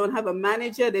Tridel. They don't have a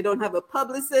manager. They don't have a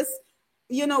publicist.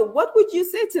 You know, what would you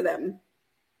say to them?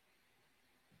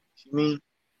 Me,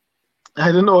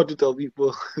 I don't know what to tell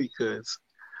people because.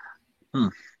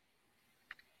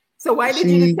 So why did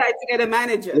you decide to get a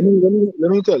manager?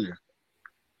 Let me tell you.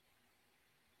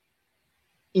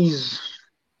 You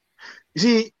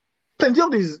see, plenty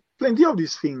of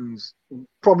these things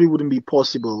probably wouldn't be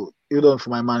possible if it weren't for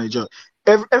my manager.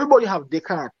 Everybody have their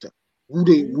character, who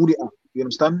they are. You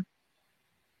understand?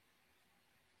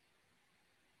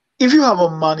 If you have a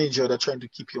manager that's trying to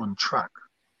keep you on track,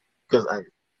 because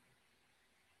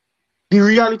the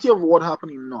reality of what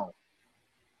happening now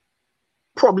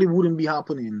probably wouldn't be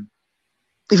happening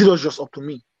if it was just up to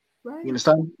me. Right. You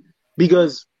understand?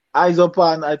 Because eyes up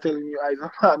and I tell you, eyes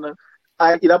up and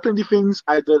there are plenty of things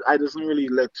I doesn't really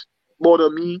let bother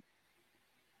me.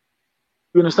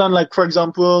 You understand? Like, for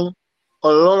example, a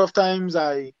lot of times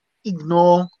I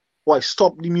ignore or I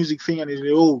stop the music thing and they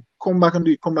say, oh, come back and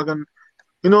do it, come back and,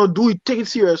 do it, take it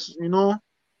serious,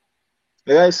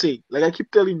 Like I say, like I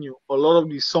keep telling you, a lot of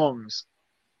these songs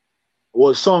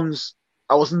were songs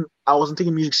I wasn't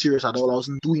taking music serious at all. I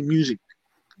wasn't doing music.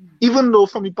 Even though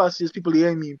from the past years people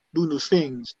hear me doing those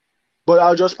things, but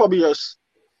I'll just probably just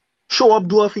show up,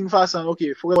 do a thing fast, and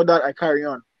okay, forget about that, I carry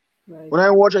on. Right. When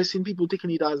I watch, I seen people taking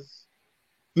it as,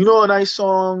 a nice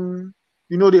song,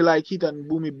 they like it and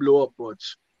boom, it blow up. But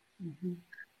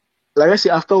like I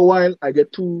say, after a while, I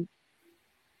get to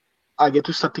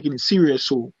start taking it serious,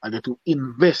 so I get to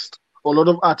invest. A lot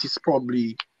of artists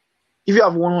probably, if you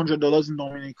have $100 in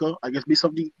Dominica, I guess based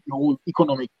on the whole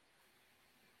economic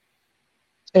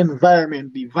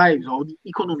environment, the vibes, how the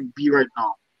economy be right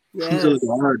now. Yes. Things are a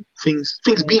little hard. Things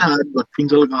be hard, but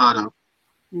things are a little harder.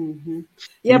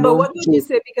 Yeah, but what would you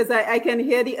say? Because I can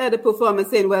hear the other performers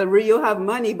saying, well, Rio have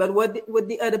money, but what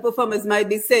the other performers might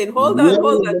be saying, hold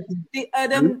on. The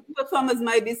other performers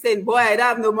might be saying, boy, I don't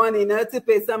have no money now to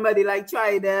pay somebody like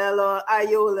Tridel or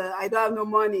Ayola. I don't have no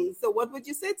money. So what would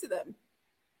you say to them?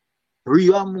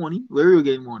 Rio have money? Where are you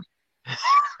getting money?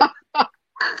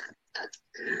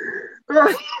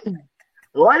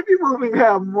 Why people think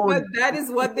I have money? But that is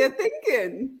what they're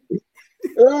thinking.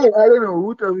 Hey, I don't know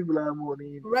who tells people I have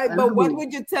money. Right, but what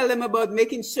would you tell them about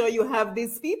making sure you have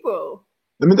these people?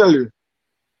 Let me tell you.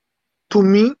 To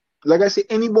me, like I say,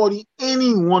 any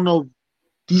one of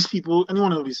these people, any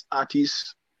one of these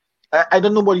artists, I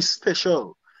don't know nobody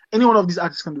special. Any one of these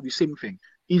artists can do the same thing.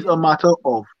 It's a matter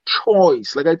of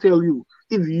choice. Like I tell you,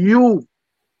 if you,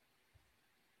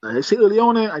 like I said earlier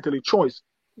on, I tell you choice.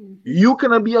 You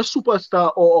cannot be a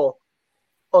superstar or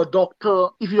a doctor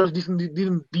if you just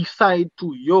didn't decide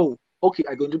to, okay,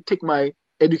 I'm going to take my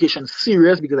education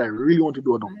serious because I really want to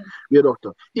be a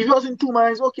doctor. If you was in 2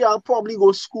 months, okay, I'll probably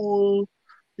go school,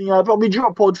 I'll probably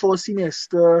drop out for a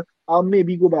semester, I'll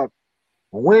maybe go back.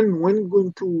 When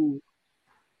going to,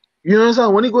 you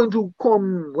understand, when you're going to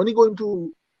come, when you're going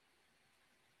to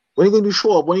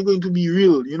show up, when you're going to be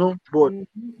real, but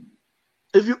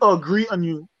if you agree and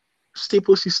you stay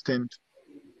persistent,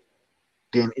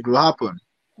 then it will happen.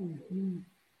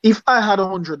 If I had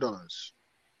 $100,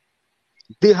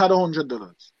 they had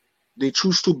 $100, they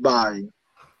choose to buy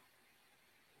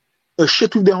a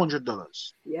shit with their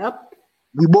 $100. Yep.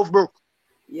 We both broke.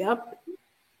 Yep.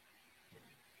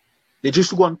 They choose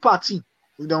to go and party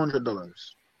with their $100.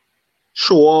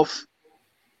 Show off,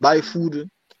 buy food,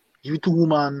 give it to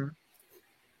woman.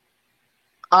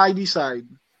 I decide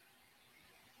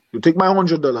to take my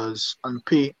 $100 and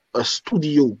pay a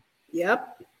studio.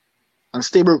 Yep. And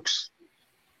stay Brooks.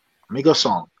 Make a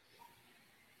song.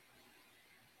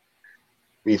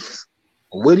 If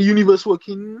where the universe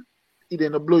working, it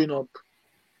end up blowing up,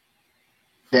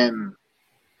 then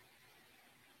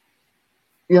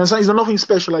you understand, it's nothing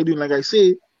special I do. Like I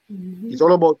say, it's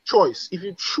all about choice. If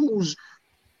you choose,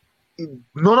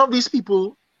 none of these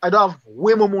people, I don't have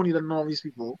way more money than none of these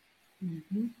people.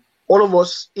 All of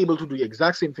us able to do the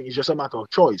exact same thing. It's just a matter of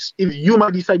choice. If you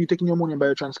might decide you're taking your money and buy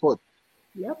your transport,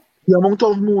 yep. The amount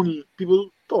of money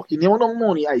people talking, the amount of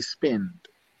money I spend.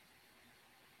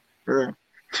 Right?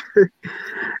 If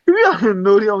you don't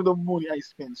know the amount of money I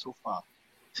spend so far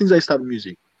since I started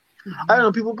music, I don't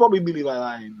know, people probably believe I'm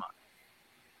lying, man.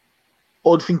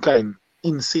 Or think I'm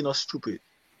insane or stupid.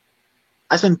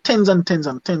 I spent tens and tens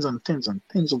and tens and tens and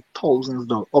tens of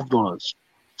thousands of dollars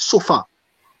so far.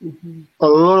 A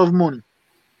lot of money.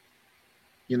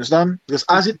 You understand? Because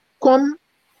as it come,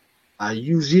 I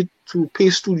use it to pay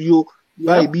studio,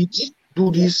 buy Yep. beats, do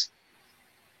this.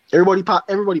 Everybody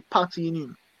partying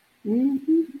in.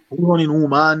 Mm-hmm. Who running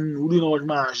woman, who doing all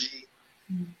magic.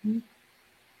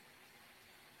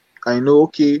 I know,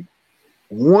 okay,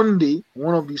 one day,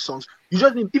 one of these songs, you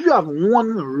just need, if you have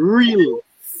one real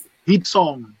hit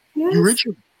song, you Yes. reach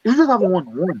it. If you just have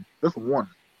just one,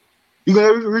 you're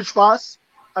gonna reach fast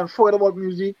and forget about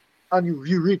music and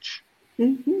you reach.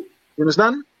 Mm-hmm. You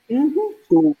understand? Mm-hmm.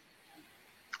 So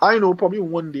I know probably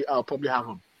one day I'll probably have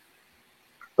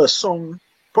a song,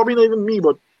 probably not even me,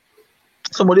 but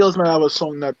somebody else might have a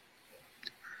song that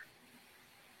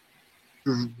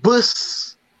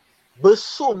bursts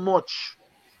so much.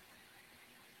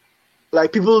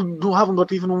 Like people haven't got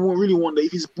to even really wonder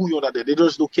if it's Bouyon that they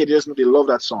just don't care, they just know they love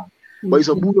that song. But it's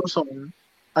a Bouyon song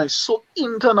and it's so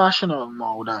international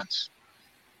now that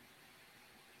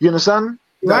you understand?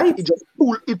 Right. That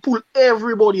it pull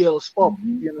everybody else up.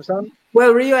 You understand?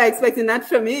 Well, Rio, I'm expecting that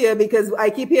from you because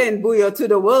I keep hearing Bouyo to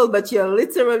the world, but you're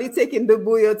literally taking the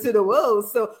Bouyo to the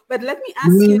world. So, but let me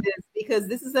ask you this, because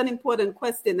this is an important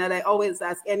question that I always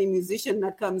ask any musician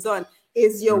that comes on.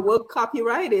 Is your work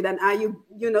copyrighted and are you,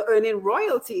 earning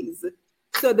royalties?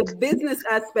 So the business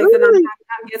aspect, and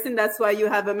I'm guessing that's why you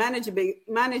have a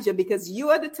manager because you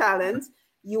are the talent,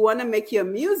 you want to make your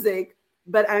music,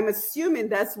 but I'm assuming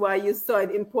that's why you saw it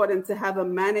important to have a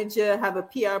manager, have a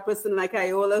PR person like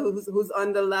Iola who's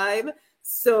on the live.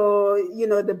 So,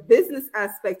 the business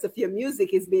aspect of your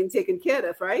music is being taken care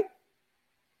of, right?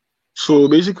 So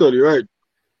basically, right.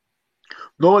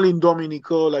 Not only in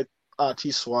Dominica, like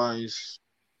artist-wise,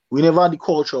 we never had the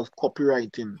culture of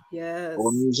copywriting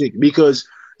or music because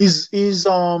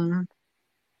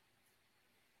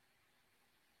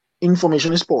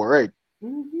information is power, right?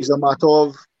 Mm-hmm. It's a matter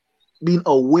of being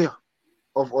aware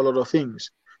of a lot of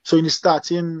things. So in the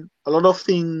starting, a lot of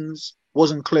things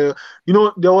wasn't clear.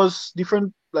 There was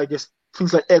different, like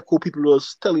things like Echo. People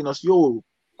was telling us, "Yo,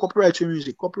 copyright your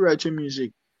music, copyright your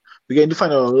music." We're getting to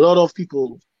find out a lot of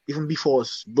people, even before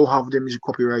us, don't have their music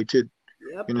copyrighted.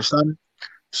 Yep. You understand?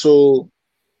 So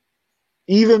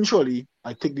eventually,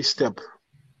 I take this step.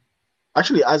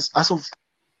 Actually, as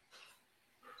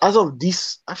of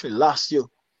this, actually last year,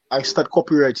 I start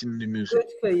copywriting the music.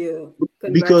 Good for you.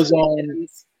 Because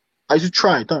I should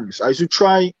try, thanks. I should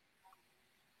try.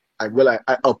 I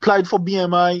applied for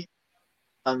BMI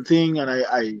and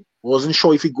I wasn't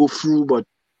sure if it go through, but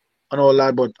and all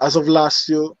that. But as of last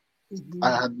year,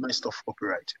 I had my stuff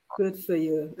copyrighted. Good for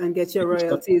you, and get your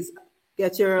royalties.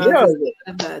 Get your royalties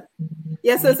out of that.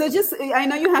 Yeah, so just, I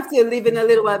know you have to leave in a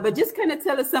little while, but just kind of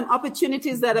tell us some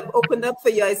opportunities that have opened up for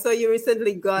you. I saw you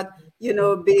recently got, being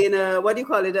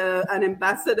an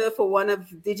ambassador for one of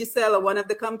Digicel or one of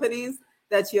the companies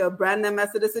that you're a brand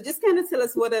ambassador. So just kind of tell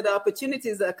us what are the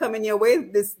opportunities that are coming your way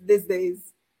these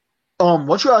days.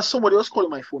 What you ask? Somebody else calling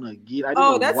my phone again.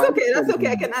 That's okay. That's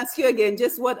okay. I can ask you again.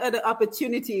 Just what other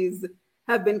opportunities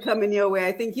have been coming your way?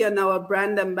 I think you're now a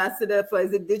brand ambassador for,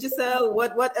 is it Digicel?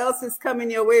 What else is coming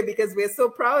your way? Because we're so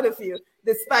proud of you,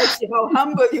 despite how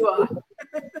humble you are.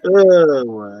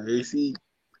 You see,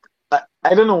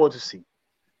 I don't know what to say.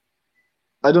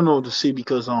 I don't know what to say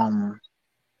because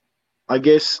I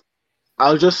guess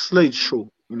I'll just let it show.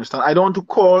 You understand? I don't want to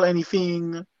call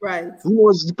anything. Right. Who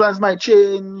knows? The plans might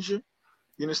change.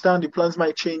 You understand? The plans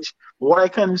might change. But what I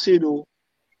can say though,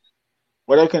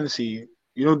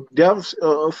 they have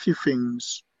a few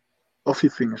things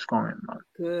coming, man.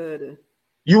 Good.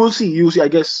 You will see. I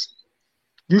guess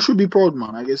you should be proud,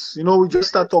 man. I guess we just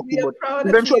start talking, but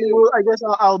eventually, I guess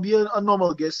I'll be a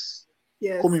normal guest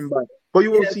coming back. But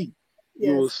you will see. Yes.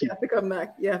 You will see. You have to come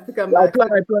back.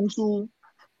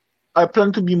 I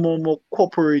plan to be more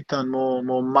corporate and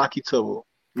more marketable.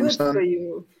 Good for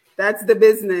you. That's the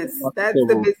business. That's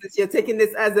the business. You're taking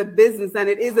this as a business, and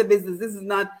it is a business. This is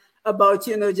not about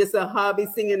just a hobby,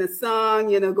 singing a song,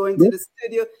 going to the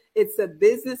studio. It's a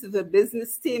business. It's a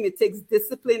business team. It takes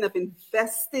discipline of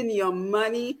investing your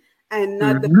money and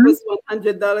not the first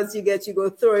 $100 you get, you go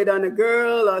throw it on a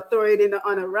girl or throw it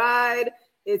on a ride.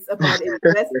 It's about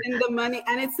investing the money,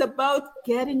 and it's about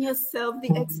getting yourself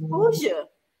the exposure.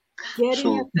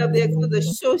 The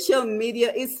social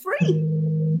media is free.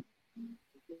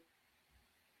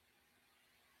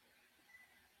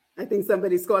 I think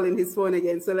somebody's calling his phone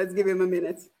again, so let's give him a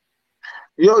minute.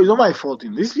 It's not my fault.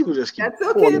 These people just keep. That's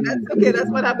okay. That's okay. That's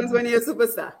what happens when you're a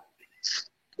superstar.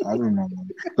 I don't know.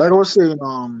 Like I was saying,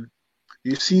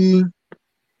 you see, you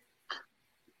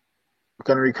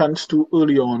can recant too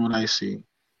early on when I say,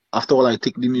 after all, I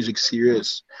take the music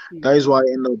serious. That is why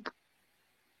I end up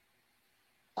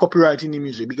copywriting the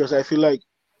music, because I feel like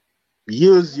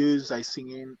years I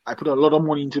singing. I put a lot of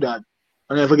money into that.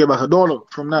 I never get back a dollar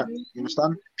from that. You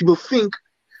understand? People think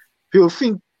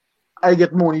I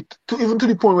get money to even to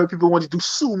the point where people wanted to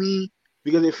sue me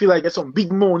because they feel like I get some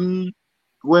big money.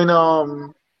 When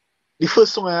the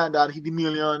first song I had that hit the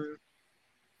million,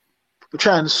 people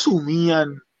try and sue me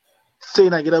and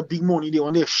saying I get a big money, they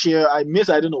want their share. I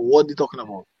don't know what they're talking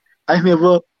about. I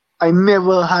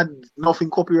never had nothing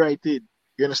copyrighted.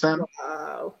 You understand?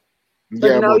 Wow. But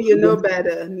Yeah, now but you know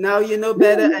better. Now you know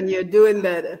better and you're doing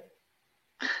better.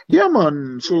 yeah,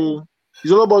 man. So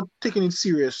it's all about taking it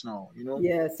serious now, you know?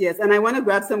 Yes, yes. And I want to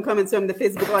grab some comments from the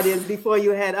Facebook audience before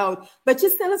you head out. But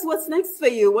just tell us what's next for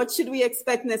you. What should we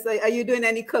expect next? Are you doing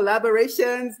any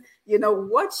collaborations? You know,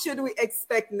 what should we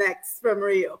expect next from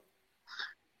Rio?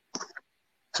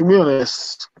 To be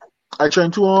honest, I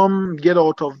trying to get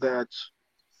out of that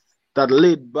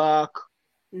laid back,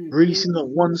 releasing a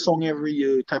one song every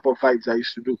year type of vibes I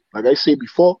used to do. Like I said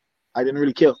before, I didn't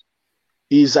really care.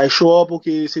 Is I show up,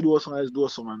 okay, say do a song, let's do a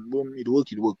song, and boom, it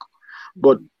work.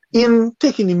 But in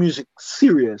taking the music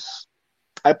serious,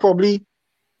 I think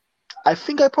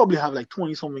I probably have like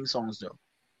 20 something songs though.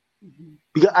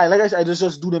 Because like I said, I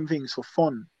just do them things for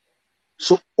fun.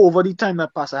 So over the time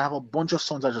that passed, I have a bunch of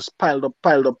songs that just piled up.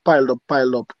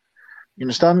 You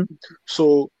understand?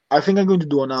 So I think I'm going to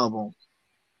do an album.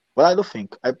 Well, I don't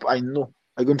think. I know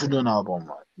I'm going to do an album.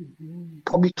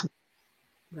 Probably two.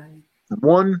 Right.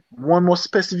 One more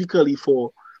specifically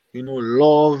for,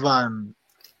 love and,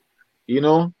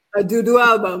 A doo-doo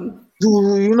album.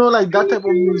 like that type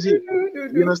of music.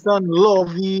 You understand?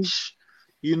 Love-ish,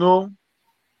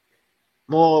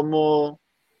 more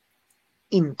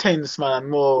intense, man,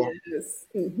 more Yes.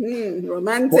 more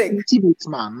Romantic. intimate,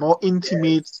 man, more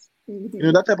intimate.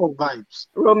 That type of vibes.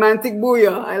 Romantic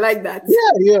booyah. I like that.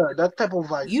 Yeah, that type of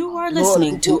vibes. You man. are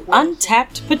listening to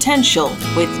Untapped Potential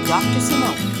with Dr.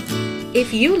 Simone.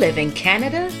 If you live in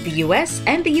Canada, the US,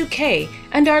 and the UK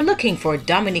and are looking for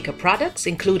Dominica products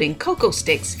including cocoa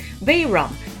sticks, bay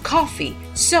rum, coffee,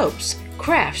 soaps,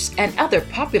 crafts, and other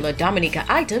popular Dominica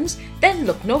items, then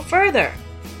look no further.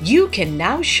 You can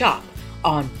now shop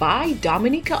on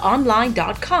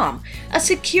BuyDominicaOnline.com, a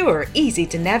secure,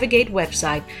 easy-to-navigate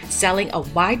website selling a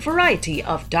wide variety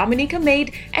of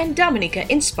Dominica-made and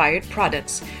Dominica-inspired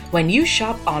products. When you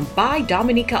shop on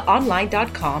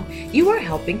BuyDominicaOnline.com, you are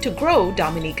helping to grow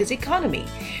Dominica's economy.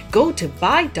 Go to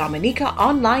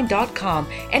BuyDominicaOnline.com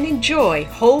and enjoy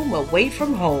home away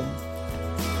from home.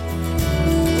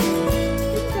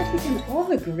 We can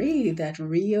all agree that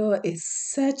Rio is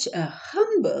such a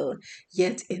humble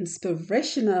yet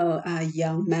inspirational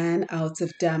young man out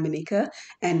of Dominica,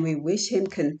 and we wish him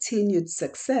continued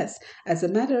success. As a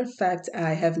matter of fact,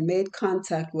 I have made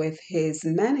contact with his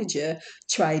manager,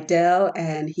 Tridell,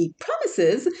 and he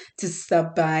promises to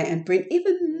stop by and bring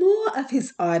even more of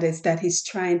his artists that he's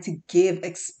trying to give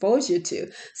exposure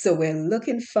to. So we're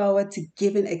looking forward to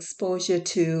giving exposure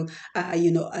to,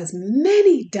 as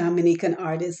many Dominican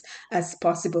artists as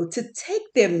possible to take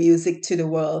their music to the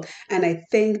world. And I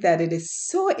think that it is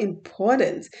so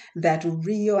important that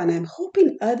Rio, and I'm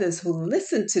hoping others who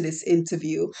listen to this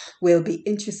interview will be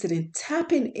interested in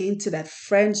tapping into that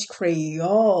French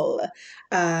Creole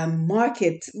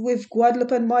market, with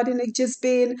Guadeloupe and Martinique just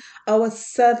being our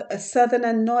southern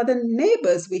and northern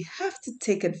neighbors. We have to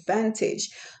take advantage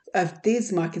of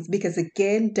these markets because,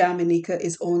 again, Dominica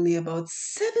is only about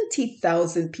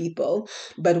 70,000 people.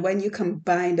 But when you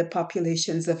combine the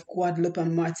populations of Guadeloupe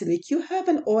and Martinique, you have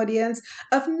an audience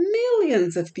of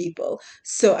millions of people.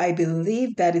 So I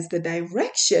believe that is the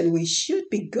direction we should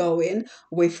be going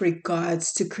with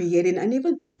regards to creating an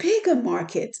even bigger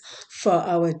market for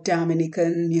our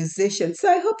Dominican musicians. So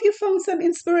I hope you found some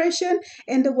inspiration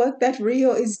in the work that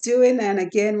Rio is doing. And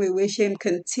again, we wish him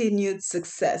continued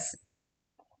success.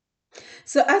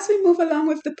 So, as we move along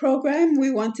with the program,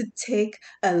 we want to take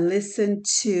a listen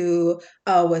to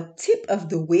our tip of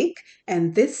the week.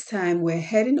 And this time we're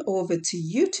heading over to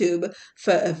YouTube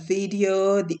for a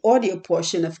video, the audio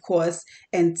portion, of course,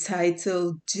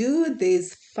 entitled Do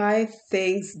These 5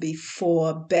 Things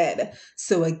Before Bed.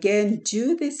 So, again,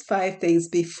 do these 5 things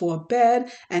before bed.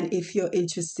 And if you're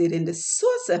interested in the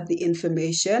source of the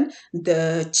information,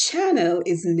 the channel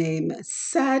is named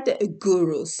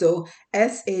Sadhguru. So,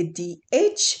 Sadhguru.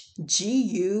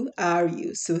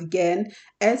 So again,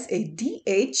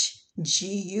 Sadhguru.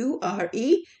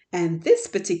 And this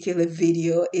particular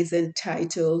video is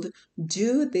entitled,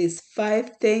 Do These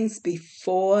 5 Things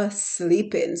Before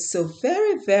Sleeping. So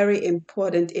very, very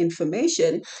important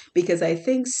information, because I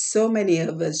think so many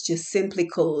of us just simply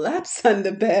collapse on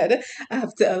the bed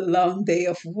after a long day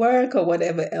of work or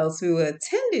whatever else we were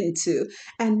attending to.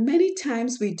 And many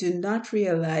times we do not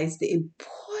realize the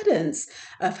importance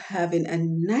of having a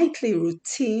nightly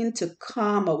routine to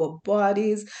calm our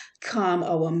bodies, calm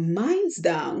our minds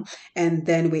down, and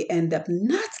then we end up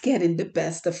not getting the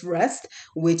best of rest,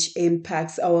 which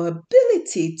impacts our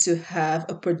ability to have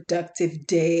a productive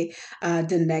day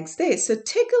the next day. So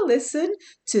take a listen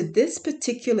to this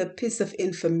particular piece of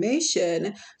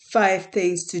information, 5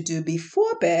 things to do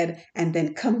before bed, and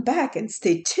then come back and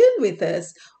stay tuned with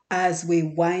us as we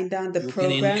wind down the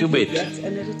program. You can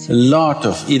incubate a lot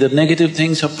of either negative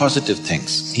things or positive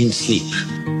things in sleep.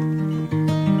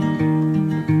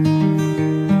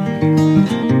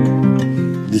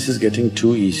 This is getting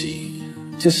too easy.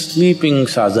 Just sleeping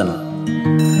sadhana.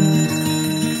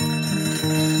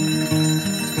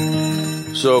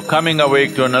 So coming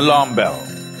awake to an alarm bell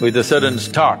with a sudden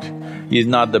start is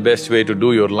not the best way to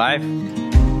do your life.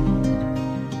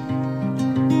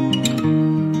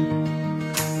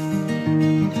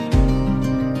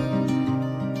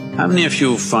 How many of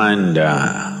you find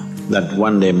that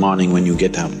one day morning when you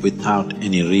get up without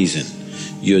any reason,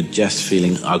 you're just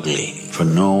feeling ugly for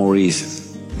no reason?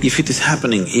 If it is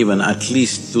happening even at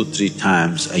least 2-3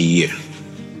 times a year,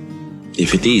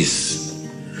 if it is,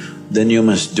 then you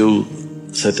must do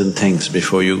certain things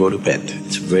before you go to bed.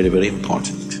 It's very, very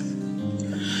important.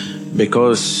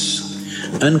 Because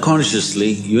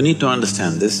unconsciously, you need to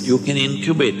understand this, you can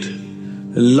incubate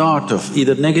a lot of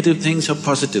either negative things or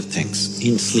positive things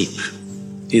in sleep.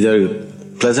 Either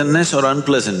pleasantness or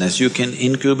unpleasantness, you can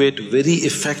incubate very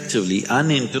effectively,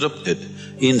 uninterrupted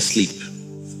in sleep.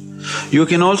 You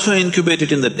can also incubate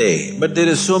it in the day, but there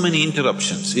are so many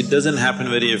interruptions, it doesn't happen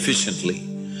very efficiently.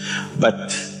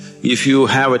 But if you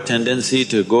have a tendency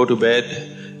to go to bed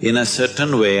in a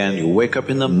certain way and you wake up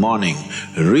in the morning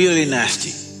really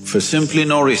nasty for simply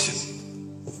no reason,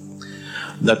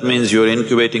 that means you're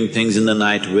incubating things in the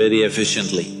night very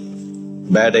efficiently.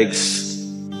 Bad eggs.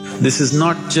 This is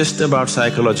not just about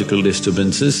psychological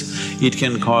disturbances, it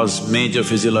can cause major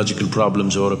physiological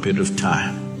problems over a period of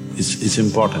time. It's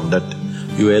important that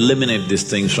you eliminate these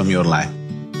things from your life.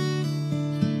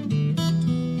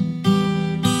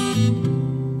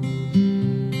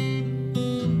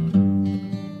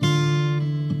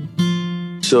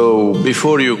 So,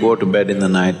 before you go to bed in the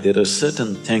night, there are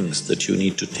certain things that you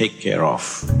need to take care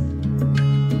of.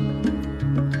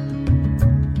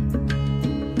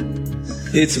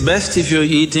 It's best if you're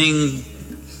eating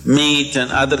meat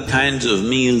and other kinds of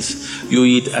meals, you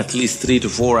eat at least 3 to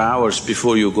 4 hours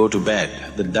before you go to bed.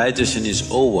 The digestion is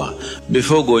over.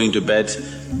 Before going to bed,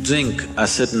 drink a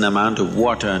certain amount of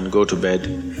water and go to bed.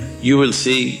 You will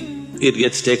see it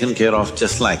gets taken care of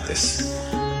just like this.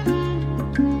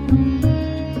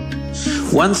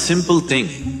 One simple thing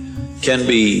can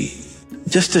be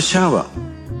just a shower.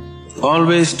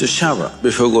 Always to shower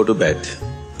before go to bed.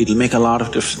 It'll make a lot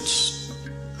of difference.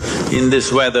 In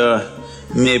this weather,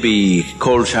 maybe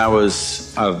cold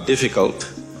showers are difficult,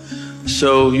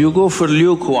 so you go for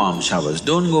lukewarm showers,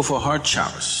 don't go for hot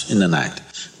showers in the night.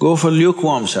 Go for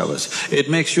lukewarm showers, it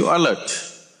makes you alert.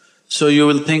 So you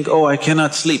will think, oh, I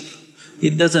cannot sleep.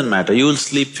 It doesn't matter, you will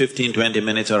sleep 15-20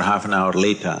 minutes or half an hour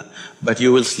later, but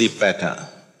you will sleep better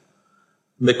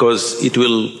because it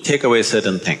will take away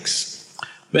certain things.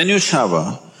 When you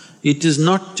shower, it is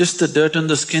not just the dirt on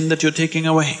the skin that you're taking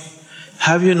away.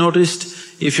 Have you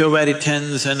noticed if you're very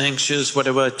tense and anxious,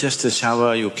 whatever, just a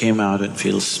shower, you came out and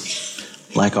feels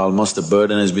like almost the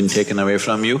burden has been taken away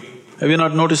from you? Have you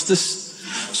not noticed this?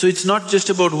 So it's not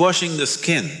just about washing the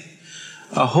skin.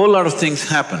 A whole lot of things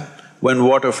happen when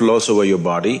water flows over your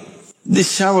body.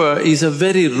 This shower is a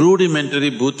very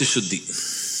rudimentary bhuti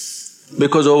shuddhi,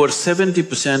 because over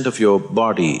 70% of your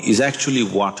body is actually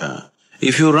water.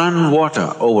 If you run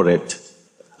water over it,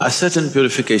 a certain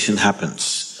purification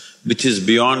happens, which is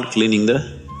beyond cleaning the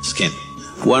skin.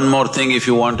 One more thing if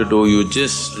you want to do, you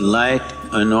just light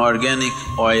an organic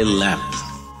oil lamp,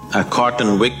 a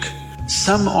cotton wick,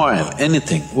 some oil,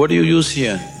 anything. What do you use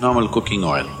here? Normal cooking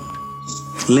oil.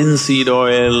 Linseed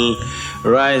oil,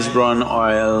 rice bran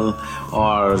oil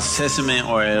or sesame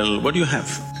oil, what do you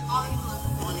have?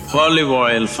 Olive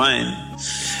oil, fine.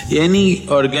 Any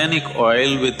organic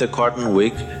oil with a cotton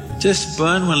wick, just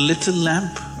burn one little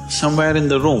lamp somewhere in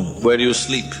the room where you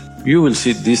sleep. you will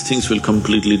see these things will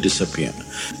completely disappear.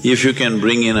 If you can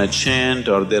bring in a chant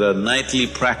or there are nightly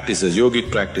practices,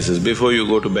 yogic practices, before you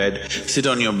go to bed, sit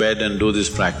on your bed and do this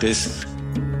practice.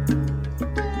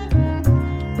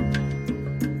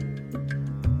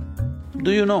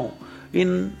 Do you know,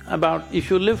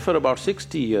 if you live for about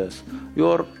 60 years,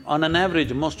 on an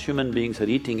average, most human beings are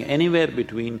eating anywhere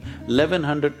between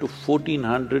 1100 to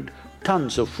 1400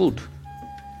 tons of food.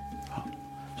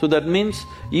 So that means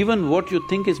even what you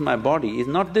think is my body is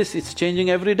not this, it's changing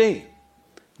every day.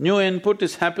 New input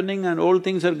is happening and old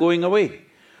things are going away.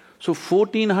 So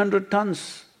 1400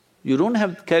 tons, you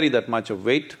don't carry that much of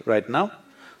weight right now.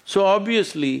 So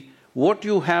obviously, what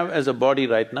you have as a body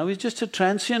right now is just a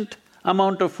transient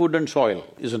amount of food and soil,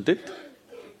 isn't it?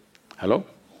 Hello?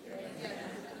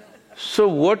 So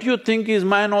what you think is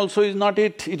mine also is not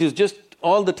it is just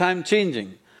all the time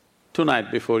changing.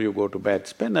 Tonight before you go to bed,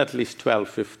 spend at least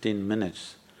 12–15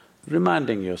 minutes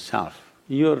reminding yourself,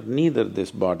 you're neither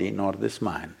this body nor this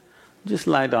mind. Just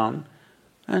lie down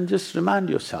and just remind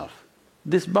yourself,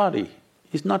 this body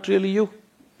is not really you.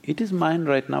 It is mine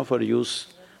right now for use,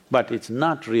 but it's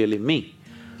not really me.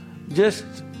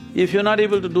 If you're not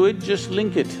able to do it, just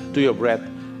link it to your breath.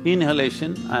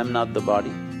 Inhalation, I'm not the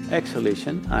body.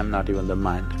 Exhalation, I'm not even the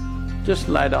mind. Just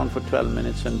lie down for 12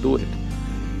 minutes and do it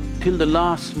till the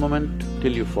last moment,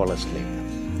 till you fall asleep.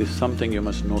 This is something you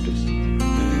must notice.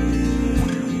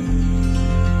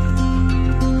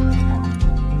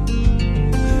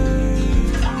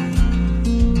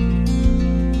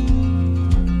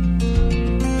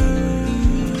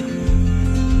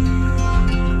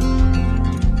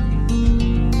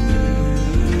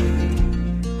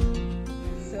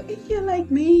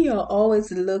 You're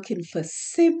always looking for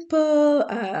simple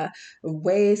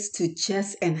ways to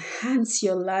just enhance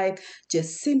your life,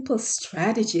 just simple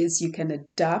strategies you can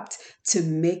adopt to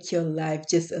make your life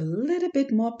just a little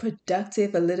bit more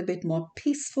productive, a little bit more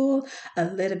peaceful, a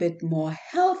little bit more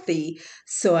healthy.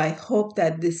 So I hope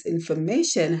that this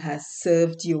information has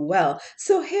served you well.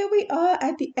 So here we are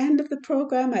at the end of the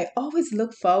program. I always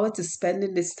look forward to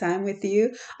spending this time with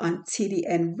you on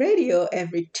TDN Radio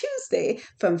every Tuesday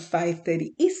from 5:30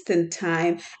 Eastern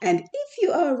Time. And if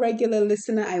you are a regular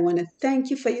listener, I want to thank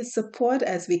you for your support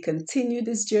as we continue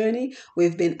this journey.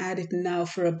 We've been at it now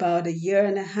for about a year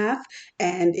and a half,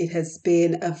 and it has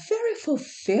been a very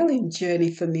fulfilling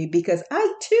journey for me because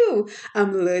I too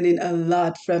am learning a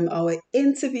lot from our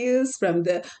interviews, from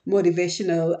the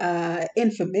motivational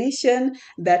information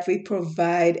that we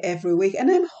provide every week.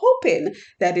 And I'm hoping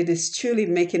that it is truly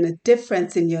making a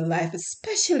difference in your life,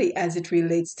 especially as it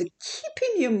relates to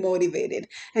keeping you motivated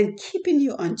and keeping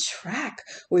you on track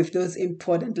with those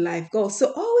important life goals.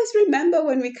 So always remember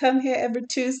when we come here every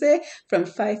Tuesday from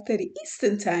 5:30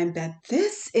 Eastern Time that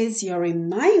this is your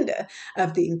reminder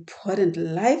of the important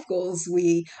life goals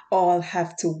we all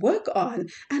have to work on.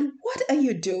 And what are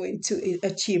you doing to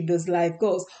achieve those life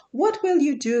goals? What will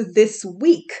you do this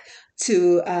week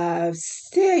to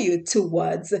steer you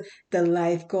towards the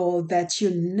life goal that you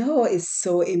know is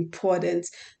so important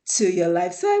to your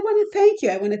life? So I want to thank you.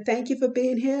 I want to thank you for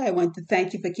being here. I want to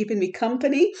thank you for keeping me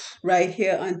company right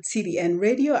here on TDN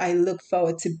Radio. I look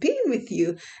forward to being with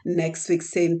you next week,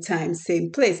 same time, same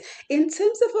place. In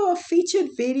terms of our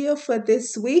featured video for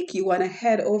this week, you want to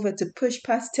head over to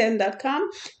pushpast10.com,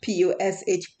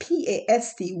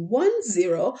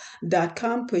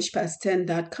 pushpast10.com,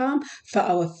 pushpast10.com for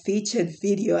our featured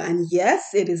video. And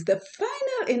yes, it is the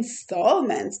final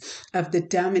installment of the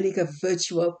Dominica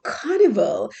Virtual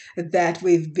Carnival that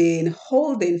we've been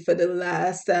holding for the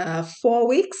last 4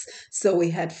 weeks. So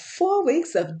we had 4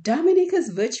 weeks of Dominica's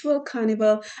Virtual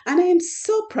Carnival, and I am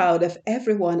so proud of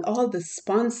everyone, all the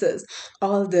sponsors,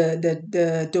 all the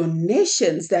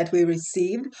donations that we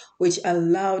received, which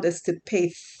allowed us to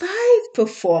pay 5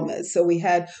 performers. So we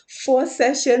had 4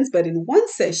 sessions, but in one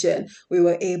session, we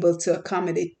were able to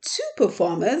accommodate 2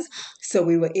 performers. So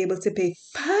we were able to pay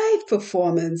 5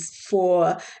 performers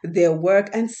for their work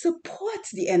and support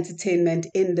the entertainment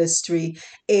industry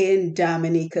in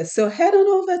Dominica. So head on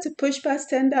over to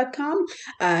pushpast10.com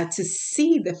to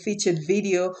see the featured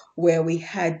video where we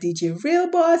had DJ Real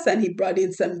Boss and he brought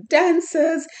in some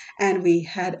dancers and we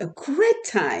had a great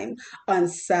time on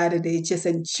Saturday just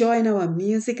enjoying our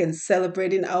music and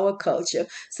celebrating our culture.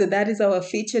 So that is our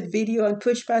featured video on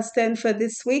Push Past 10 for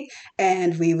this week,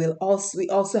 and we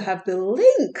also have the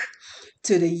link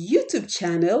to the YouTube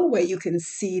channel where you can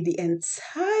see the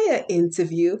entire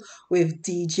interview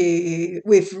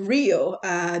with Rio,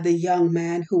 the young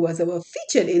man who was our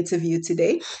featured interview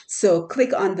today. So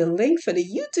click on the link for the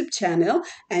YouTube channel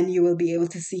and you will be able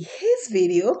to see his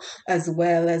video as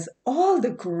well as all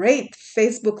the great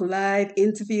Facebook Live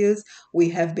interviews we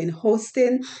have been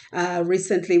hosting.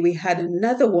 Recently, we had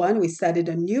another one. We started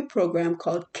a new program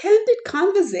called Candid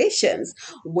Conversations,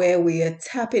 where we are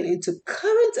tapping into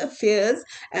current affairs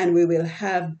and we will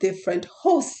have different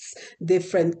hosts,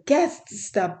 different guests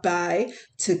stop by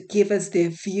to give us their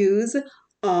views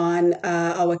on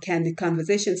our Candid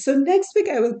Conversation. So next week,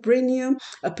 I will bring you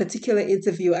a particular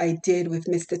interview I did with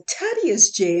Mr. Thaddeus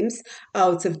James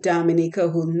out of Dominica,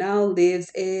 who now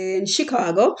lives in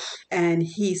Chicago. And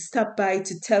he stopped by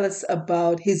to tell us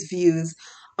about his views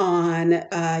on,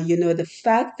 the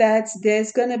fact that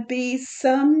there's going to be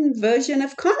some version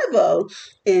of carnival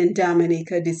in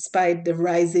Dominica despite the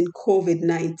rising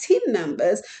COVID-19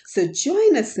 numbers. So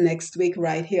join us next week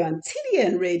right here on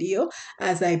TDN Radio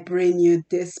as I bring you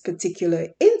this particular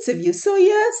interview. So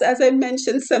yes, as I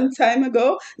mentioned some time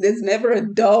ago, there's never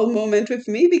a dull moment with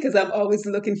me because I'm always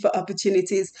looking for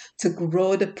opportunities to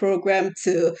grow the program,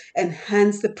 to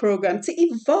enhance the program, to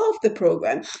evolve the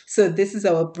program. So this is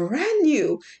our brand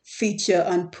new feature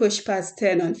on Push Past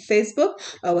 10 on Facebook.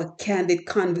 Our Candid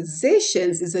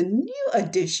Conversations is a new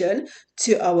addition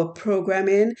to our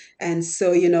programming. And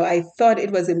so, I thought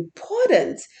it was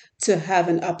important to have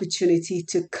an opportunity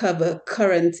to cover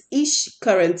current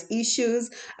issues,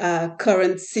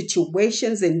 current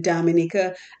situations in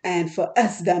Dominica, and for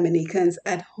us Dominicans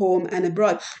at home and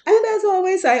abroad. And as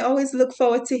always, I always look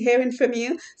forward to hearing from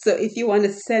you. So if you want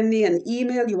to send me an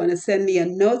email, you want to send me a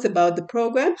note about the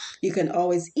program, you can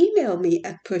always email me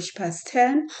at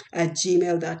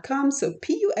pushpast10@gmail.com. So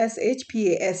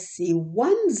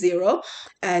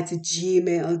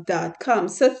pushpasc10@gmail.com.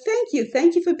 So thank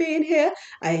you for being here.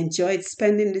 I enjoyed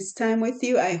spending this time with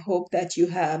you. I hope that you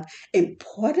have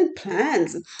important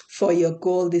plans for your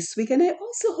goal this week. And I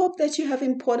also hope that you have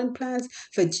important plans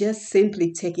for just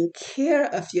simply taking care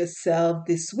of yourself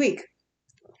this week.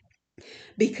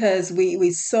 Because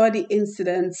we saw the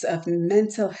incidents of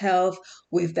mental health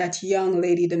with that young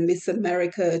lady, the Miss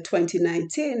America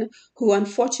 2019, who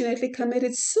unfortunately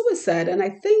committed suicide. And I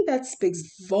think that speaks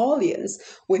volumes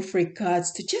with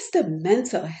regards to just the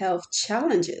mental health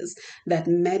challenges that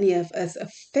many of us are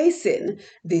facing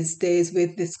these days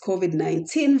with this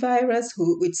COVID-19 virus,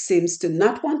 which seems to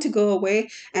not want to go away,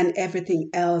 and everything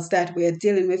else that we're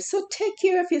dealing with. So take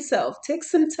care of yourself. Take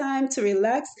some time to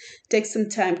relax. Take some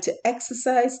time to exercise.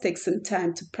 Take some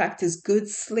time to practice good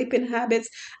sleeping habits,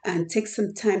 and take some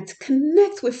time to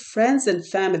connect with friends and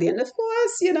family. And of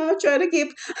course, try to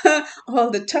keep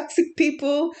all the toxic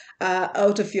people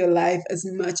out of your life as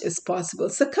much as possible.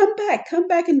 So come back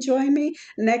and join me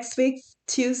next week,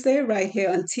 Tuesday, right here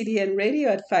on TDN Radio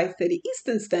at 5:30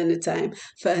 Eastern Standard Time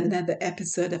for another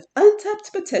episode of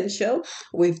Untapped Potential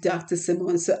with Dr.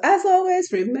 Simone. So as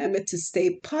always, remember to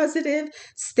stay positive,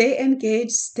 stay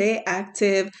engaged, stay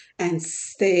active, and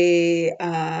stay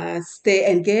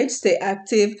engaged, stay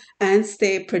active, and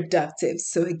stay productive.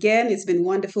 So again, it's been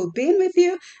wonderful being with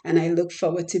you, and I look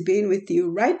forward to being with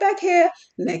you right back here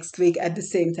next week at the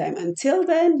same time. Until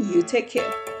then, you take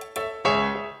care.